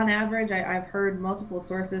 On average, I've heard multiple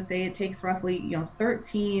sources say it takes roughly,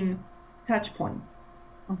 13 touch points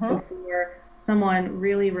before someone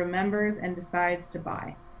really remembers and decides to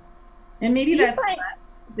buy. And maybe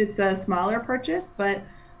it's a smaller purchase, but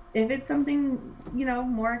if it's something,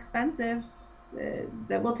 more expensive,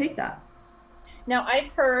 that we'll take that. Now, I've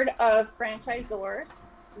heard of franchisors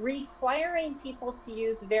requiring people to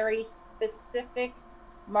use very specific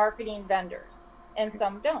marketing vendors, and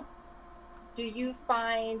some don't. Do you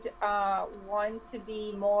find one to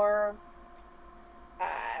be more,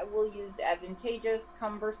 we'll use advantageous,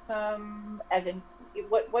 cumbersome?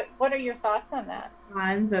 What are your thoughts on that?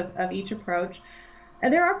 Cons of each approach.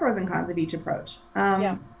 And there are pros and cons of each approach.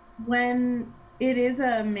 When it is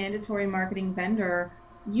a mandatory marketing vendor,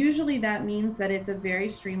 usually that means that it's a very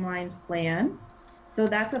streamlined plan. So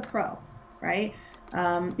that's a pro, right?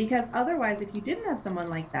 Because otherwise, if you didn't have someone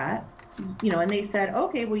like that, and they said,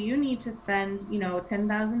 okay, well, you need to spend,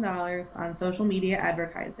 $10,000 on social media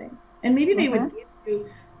advertising. And maybe they would give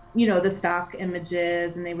you, the stock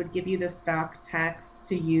images, and they would give you the stock text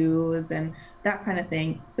to use and that kind of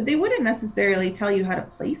thing. But they wouldn't necessarily tell you how to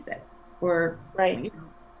place it, or,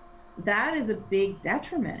 that is a big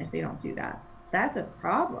detriment if they don't do that. That's a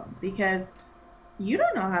problem, because you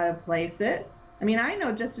don't know how to place it. I mean, I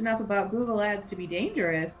know just enough about Google Ads to be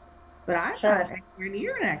dangerous, but I'm not anywhere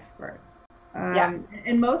near an expert.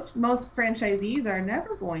 And most franchisees are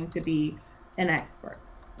never going to be an expert.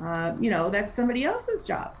 That's somebody else's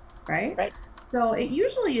job, right? So it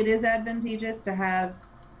is advantageous to have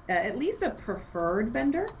at least a preferred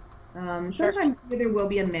vendor. Sometimes there will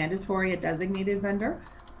be a designated vendor,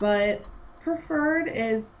 but preferred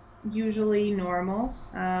is usually normal.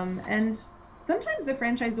 And sometimes the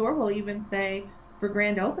franchisor will even say, for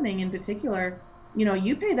grand opening in particular,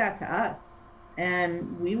 you pay that to us,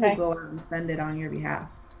 and we will go out and spend it on your behalf.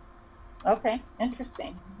 Okay,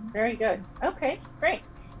 interesting. Very good. Okay, great.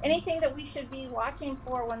 Anything that we should be watching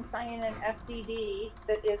for when signing an FDD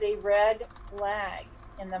that is a red flag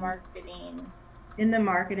in the marketing? In the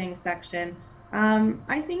marketing section,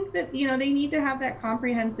 I think that, they need to have that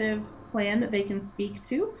comprehensive plan that they can speak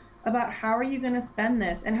to about how are you going to spend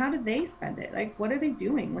this, and how do they spend it? Like, what are they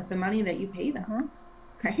doing with the money that you pay them?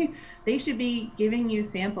 Right? They should be giving you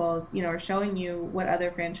samples, or showing you what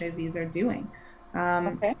other franchisees are doing.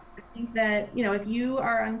 I think that, if you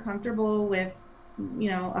are uncomfortable with,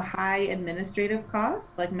 a high administrative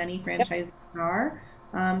cost, like many franchisees are,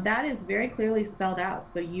 that is very clearly spelled out.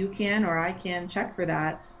 So you can, or I can, check for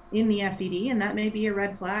that in the FDD, and that may be a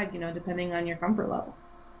red flag, depending on your comfort level.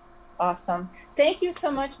 Awesome. Thank you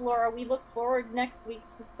so much, Laura. We look forward next week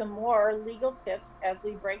to some more legal tips as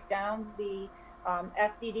we break down the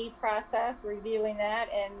FDD process, reviewing that,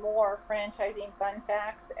 and more franchising fun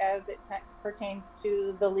facts as it pertains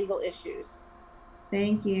to the legal issues.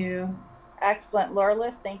 Thank you. Excellent. Laura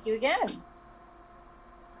Liss, thank you again.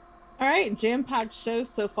 All right, jam-packed show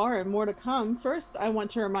so far and more to come. First, I want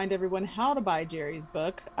to remind everyone how to buy Jerry's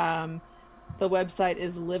book. The website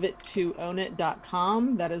is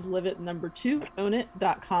liveit2ownit.com. That is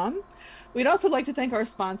liveit2ownit.com. We'd also like to thank our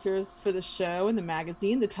sponsors for the show and the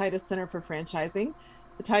magazine, the Titus Center for Franchising.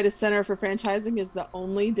 The Titus Center for Franchising is the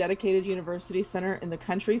only dedicated university center in the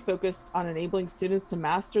country focused on enabling students to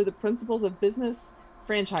master the principles of business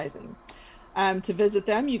franchising. To visit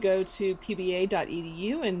them, you go to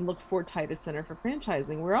pba.edu and look for Titus Center for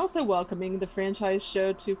Franchising. We're also welcoming the franchise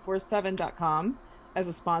show 247.com as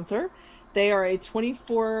a sponsor. They are a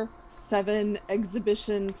 24/7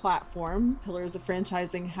 exhibition platform. Pillars of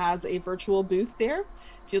Franchising has a virtual booth there.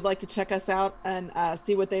 If you'd like to check us out and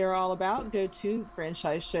see what they are all about, go to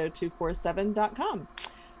franchiseshow247.com.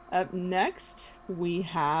 Up next, we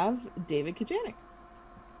have David Kagjanich.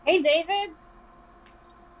 Hey, David.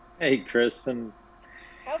 Hey, Kristin.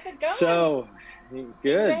 How's it going? So,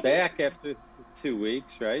 good. Back after 2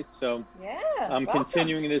 weeks, right? So, yeah, I'm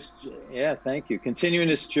continuing this. Yeah, thank you. Continuing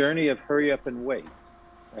this journey of hurry up and wait.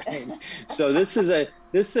 Right? So this is a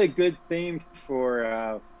good theme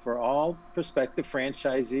for all prospective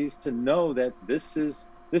franchisees to know that this is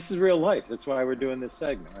real life. That's why we're doing this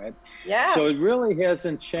segment, right? Yeah. So it really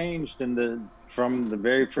hasn't changed from the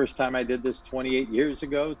very first time I did this 28 years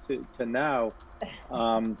ago to now.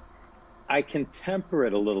 I can temper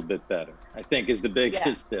it a little bit better, I think, is the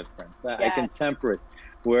biggest difference. I can temper it.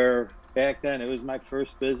 Where back then it was my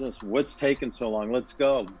first business. What's taking so long? Let's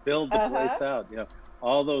go build the place out.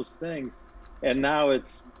 All those things. And now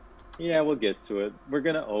it's, we'll get to it. We're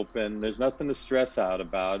going to open. There's nothing to stress out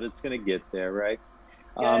about. It's going to get there, right?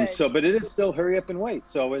 But it is still hurry up and wait.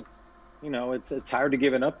 So it's, it's hard to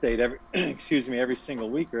give an update every single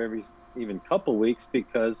week or every even couple weeks,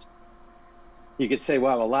 because you could say,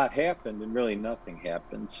 wow, a lot happened and really nothing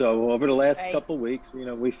happened. So over the last couple weeks,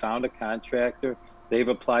 we found a contractor. They've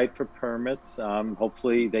applied for permits.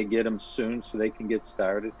 Hopefully they get them soon so they can get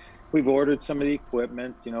started. We've ordered some of the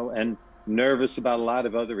equipment, and nervous about a lot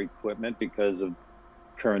of other equipment because of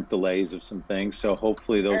current delays of some things. So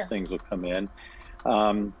hopefully those things will come in.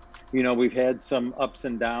 We've had some ups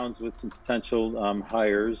and downs with some potential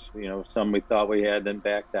hires, some we thought we had, then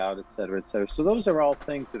backed out, et cetera, et cetera. So those are all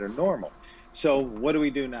things that are normal. So what do we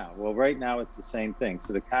do now? Well, right now it's the same thing.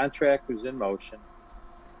 So the contract is in motion.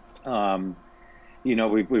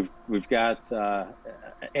 We've got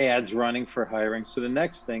ads running for hiring. So the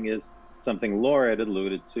next thing is something Laura had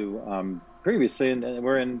alluded to previously, and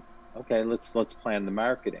we're in, let's plan the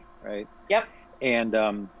marketing, right? Yep.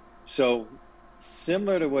 And so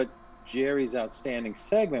similar to what Jerry's outstanding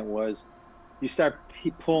segment was, you start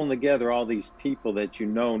pulling together all these people that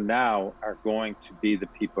now are going to be the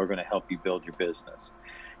people who are going to help you build your business.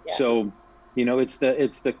 Yes. So,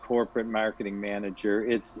 it's the corporate marketing manager,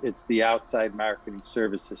 it's the outside marketing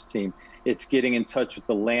services team. It's getting in touch with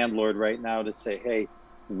the landlord right now to say, hey,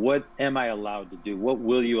 what am I allowed to do? What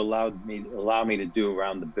will you allow me to do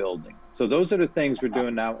around the building? So those are the things we're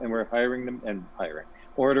doing now, and we're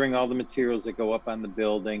ordering all the materials that go up on the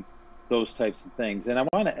building, those types of things. And I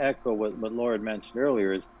want to echo what Laura had mentioned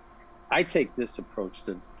earlier is I take this approach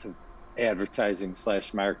to advertising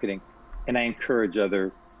 / marketing, and I encourage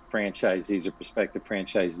other franchisees or prospective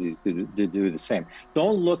franchisees to do the same.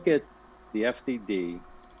 Don't look at the FDD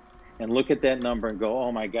and look at that number and go,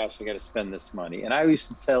 oh my gosh, I got to spend this money. And I used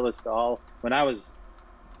to tell this to all, when I was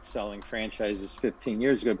selling franchises 15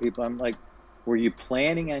 years ago, people, I'm like, were you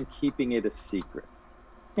planning on keeping it a secret?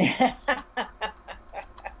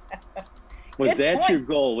 Was that your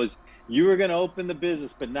goal? Was you were going to open the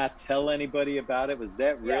business but not tell anybody about it? Was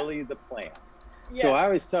that really the plan? Yeah. So I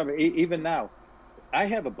always tell me, even now, I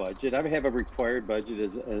have a budget. I have a required budget,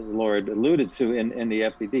 as Laura alluded to in the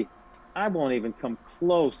FDD. I won't even come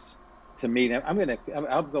close to meeting.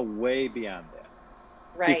 I'll go way beyond that.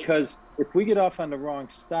 Right. Because if we get off on the wrong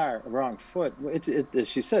foot, as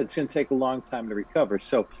she said, it's going to take a long time to recover.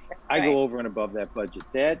 So I go over and above that budget.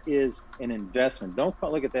 That is an investment. Don't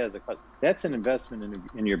look at that as a cost. That's an investment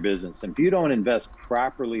in your business. And if you don't invest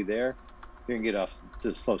properly there, you're going to get off to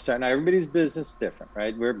a slow start. Now, everybody's business is different,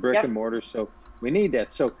 right? We're brick and mortar, so we need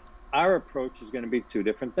that. So our approach is going to be two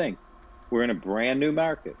different things. We're in a brand new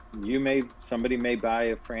market. Somebody may buy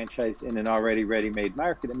a franchise in an already ready-made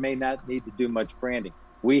market and may not need to do much branding.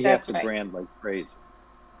 We have to brand like crazy.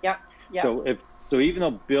 Yep. So even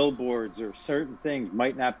though billboards or certain things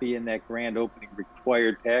might not be in that grand opening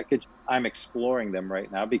required package, I'm exploring them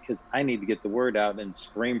right now because I need to get the word out and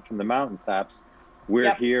scream from the mountaintops,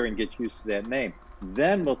 we're here, and get used to that name.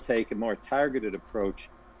 Then we'll take a more targeted approach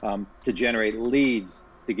to generate leads,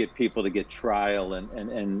 to get people to get trial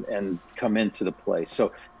and come into the place.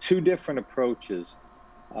 So two different approaches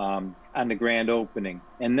on the grand opening.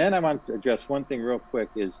 And then I want to address one thing real quick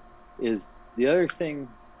is The other thing,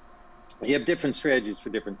 you have different strategies for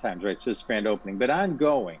different times, right? So it's grand opening, but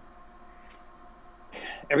ongoing,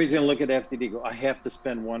 everybody's going to look at FDD, go, I have to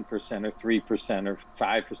spend 1% or 3% or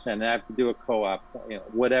 5%, and I have to do a co-op,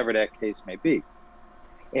 whatever that case may be.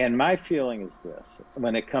 And my feeling is this,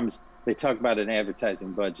 when it comes, they talk about an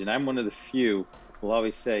advertising budget. I'm one of the few who will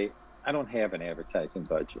always say, I don't have an advertising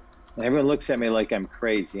budget. And everyone looks at me like I'm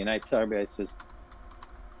crazy. And I tell everybody, I says,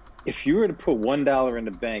 if you were to put $1 in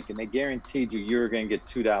the bank and they guaranteed you were going to get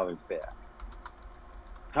 $2 back,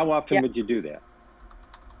 how often would you do that?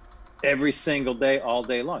 Every single day, all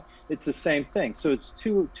day long. It's the same thing. So it's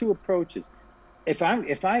two approaches. If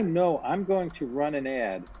I know I'm going to run an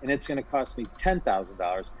ad and it's going to cost me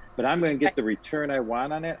 $10,000, but I'm going to get the return I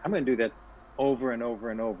want on it, I'm going to do that over and over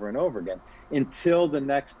and over and over again until the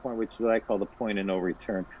next point, which is what I call the point of no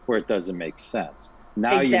return, where it doesn't make sense.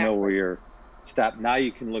 Now you know where you're stopped. Now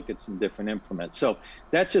you can look at some different implements. So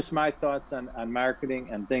that's just my thoughts on marketing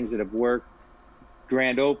and things that have worked.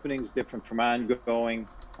 Grand openings, different from ongoing.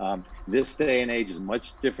 This day and age is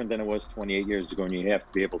much different than it was 28 years ago, and you have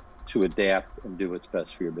to be able to adapt and do what's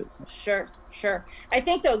best for your business. Sure. I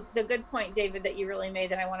think though the good point, David, that you really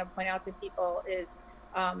made that I want to point out to people is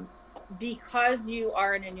because you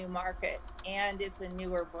are in a new market and it's a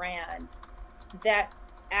newer brand, that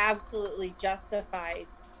absolutely justifies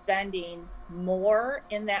spending more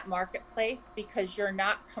in that marketplace because you're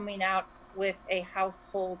not coming out with a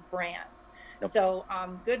household brand. Yep. So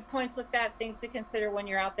good points looked at, things to consider when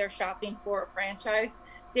you're out there shopping for a franchise.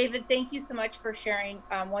 David, thank you so much for sharing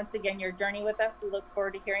once again your journey with us. We look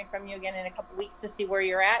forward to hearing from you again in a couple weeks to see where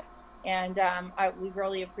you're at. And we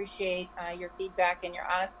really appreciate your feedback and your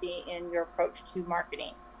honesty in your approach to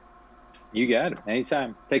marketing. You got it.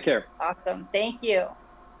 Anytime. Take care. Awesome. Thank you.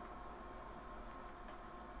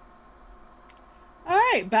 All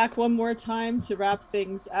right, back one more time to wrap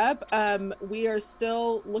things up. We are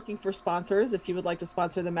still looking for sponsors. If you would like to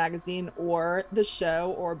sponsor the magazine or the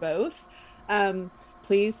show or both,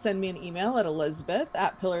 please send me an email at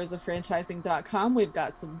elizabeth@pillarsoffranchising.com. We've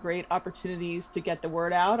got some great opportunities to get the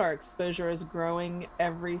word out. Our exposure is growing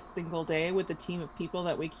every single day with the team of people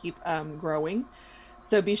that we keep growing.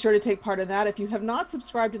 So be sure to take part in that. If you have not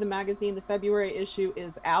subscribed to the magazine, the February issue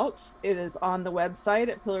is out. It is on the website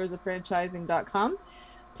at pillarsoffranchising.com.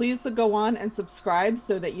 Please go on and subscribe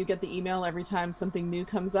so that you get the email every time something new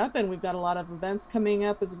comes up. And we've got a lot of events coming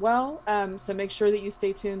up as well. So make sure that you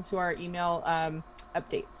stay tuned to our email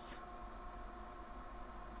updates.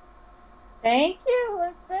 Thank you,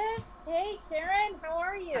 Elizabeth. Hey, Karen, how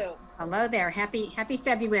are you? Hello there. Happy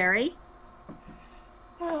February.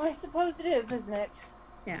 Oh, I suppose it is, isn't it?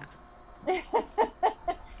 Yeah.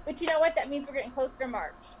 But you know what? That means we're getting closer to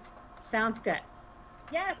March. Sounds good.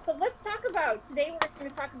 Yeah, so let's talk about, today we're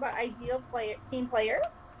going to talk about ideal team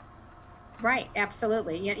players. Right,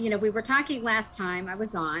 absolutely. You know, we were talking last time I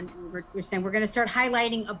was on, and we were saying we're going to start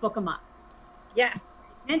highlighting a book a month. Yes.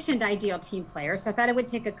 I mentioned ideal team players, so I thought I would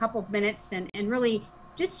take a couple of minutes and really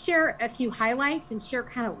just share a few highlights and share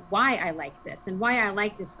kind of why I like this and why I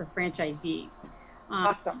like this for franchisees.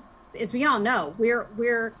 Awesome. As we all know, we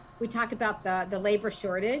talk about the labor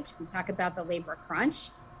shortage, we talk about the labor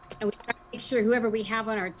crunch, and we try to make sure whoever we have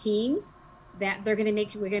on our teams that we're going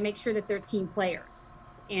to make sure that they're team players.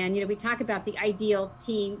 And we talk about the ideal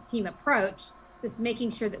team approach, so it's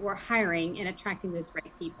making sure that we're hiring and attracting those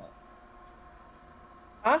right people.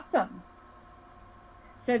 Awesome.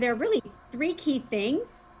 So there are really three key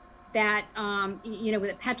things that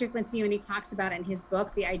that Patrick Lencioni talks about in his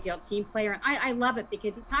book, The Ideal Team Player. And I love it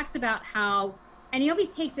because he talks about how, and he always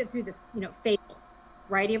takes it through the fables,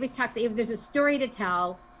 right? He always talks, if there's a story to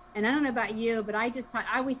tell, and I don't know about you, but I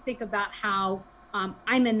always think about how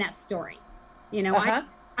I'm in that story.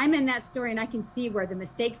 I'm in that story and I can see where the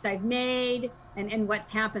mistakes I've made and what's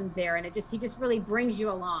happened there. And he just really brings you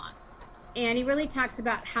along. And he really talks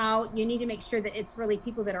about how you need to make sure that it's really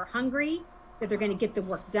people that are hungry, that they're going to get the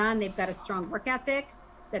work done. They've got a strong work ethic,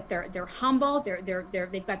 that they're humble, they've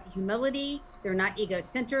got the humility, they're not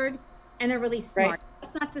ego-centered, and they're really smart. Right.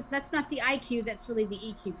 That's not the IQ, that's really the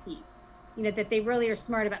EQ piece. That they really are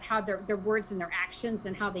smart about how their words and their actions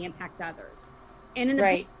and how they impact others. And in the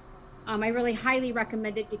book, I really highly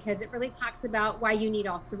recommend it because it really talks about why you need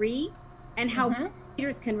all three and how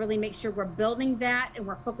leaders can really make sure we're building that and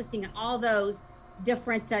we're focusing on all those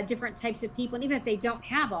different types of people. And even if they don't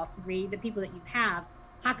have all three, the people that you have,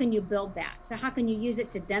 how can you build that? So how can you use it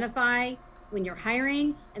to identify when you're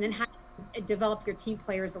hiring, and then how you develop your team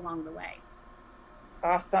players along the way?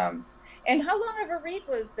 Awesome. And how long of a read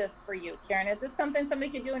was this for you, Karen? Is this something somebody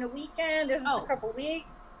could do in a weekend? Is this a couple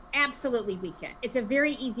weeks? Absolutely, we can. It's a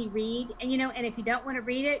very easy read, and and if you don't want to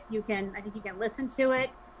read it, I think you can listen to it.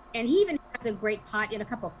 And he even has a great a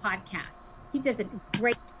couple of podcasts. He does a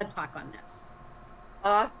great talk on this.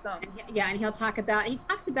 Awesome. And he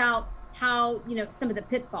talks about how, some of the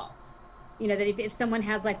pitfalls, that if someone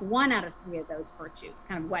has like 1 out of 3 of those virtues,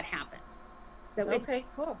 kind of what happens. So it's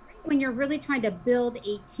cool. When you're really trying to build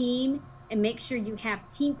a team and make sure you have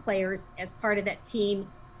team players as part of that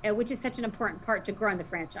team, which is such an important part to grow in the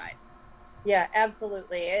franchise. Yeah,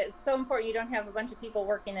 absolutely. It's so important you don't have a bunch of people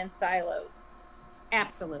working in silos.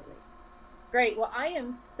 Absolutely. Great. Well, I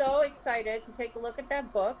am so excited to take a look at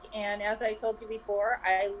that book. And as I told you before,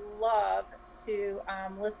 I love to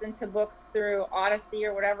listen to books through Odyssey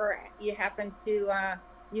or whatever you happen to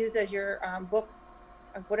use as your book.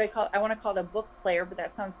 What do I call it? I want to call it a book player, but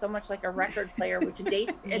that sounds so much like a record player, which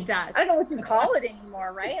dates me. It does. I don't know what to call it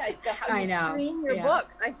anymore, right? How you know. stream your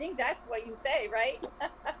books. I think that's what you say, right?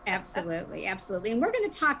 Absolutely. Absolutely. And we're going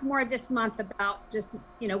to talk more this month about just,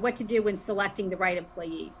 what to do when selecting the right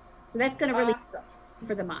employees. So that's going to really be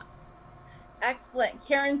for the month. Excellent.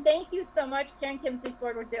 Karen, thank you so much. Karen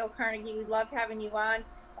Kimsey-Sward with Dale Carnegie. We love having you on.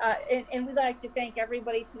 And we'd like to thank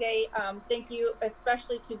everybody today. Thank you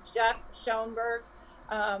especially to Jeff Schonberg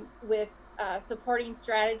with supporting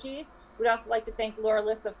strategies. We'd also like to thank Laura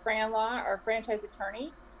Liss of Fran Law, our franchise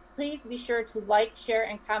attorney. Please be sure to like, share,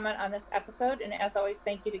 and comment on this episode. And as always,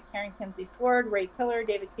 thank you to Karen Kimsey-Sward, Ray Pillar,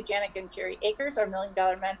 David Kagjanich, and Jerry Akers, our $1 Million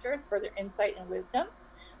mentors, for their insight and wisdom.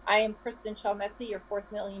 I am Kristin Selmeczy, your $4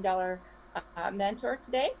 million mentor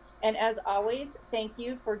today. And as always, thank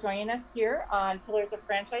you for joining us here on Pillars of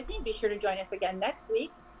Franchising. Be sure to join us again next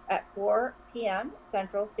week at 4 p.m.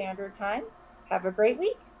 Central Standard Time. Have a great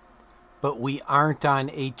week. But we aren't on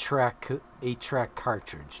 8-track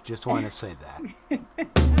cartridge. Just want to say that.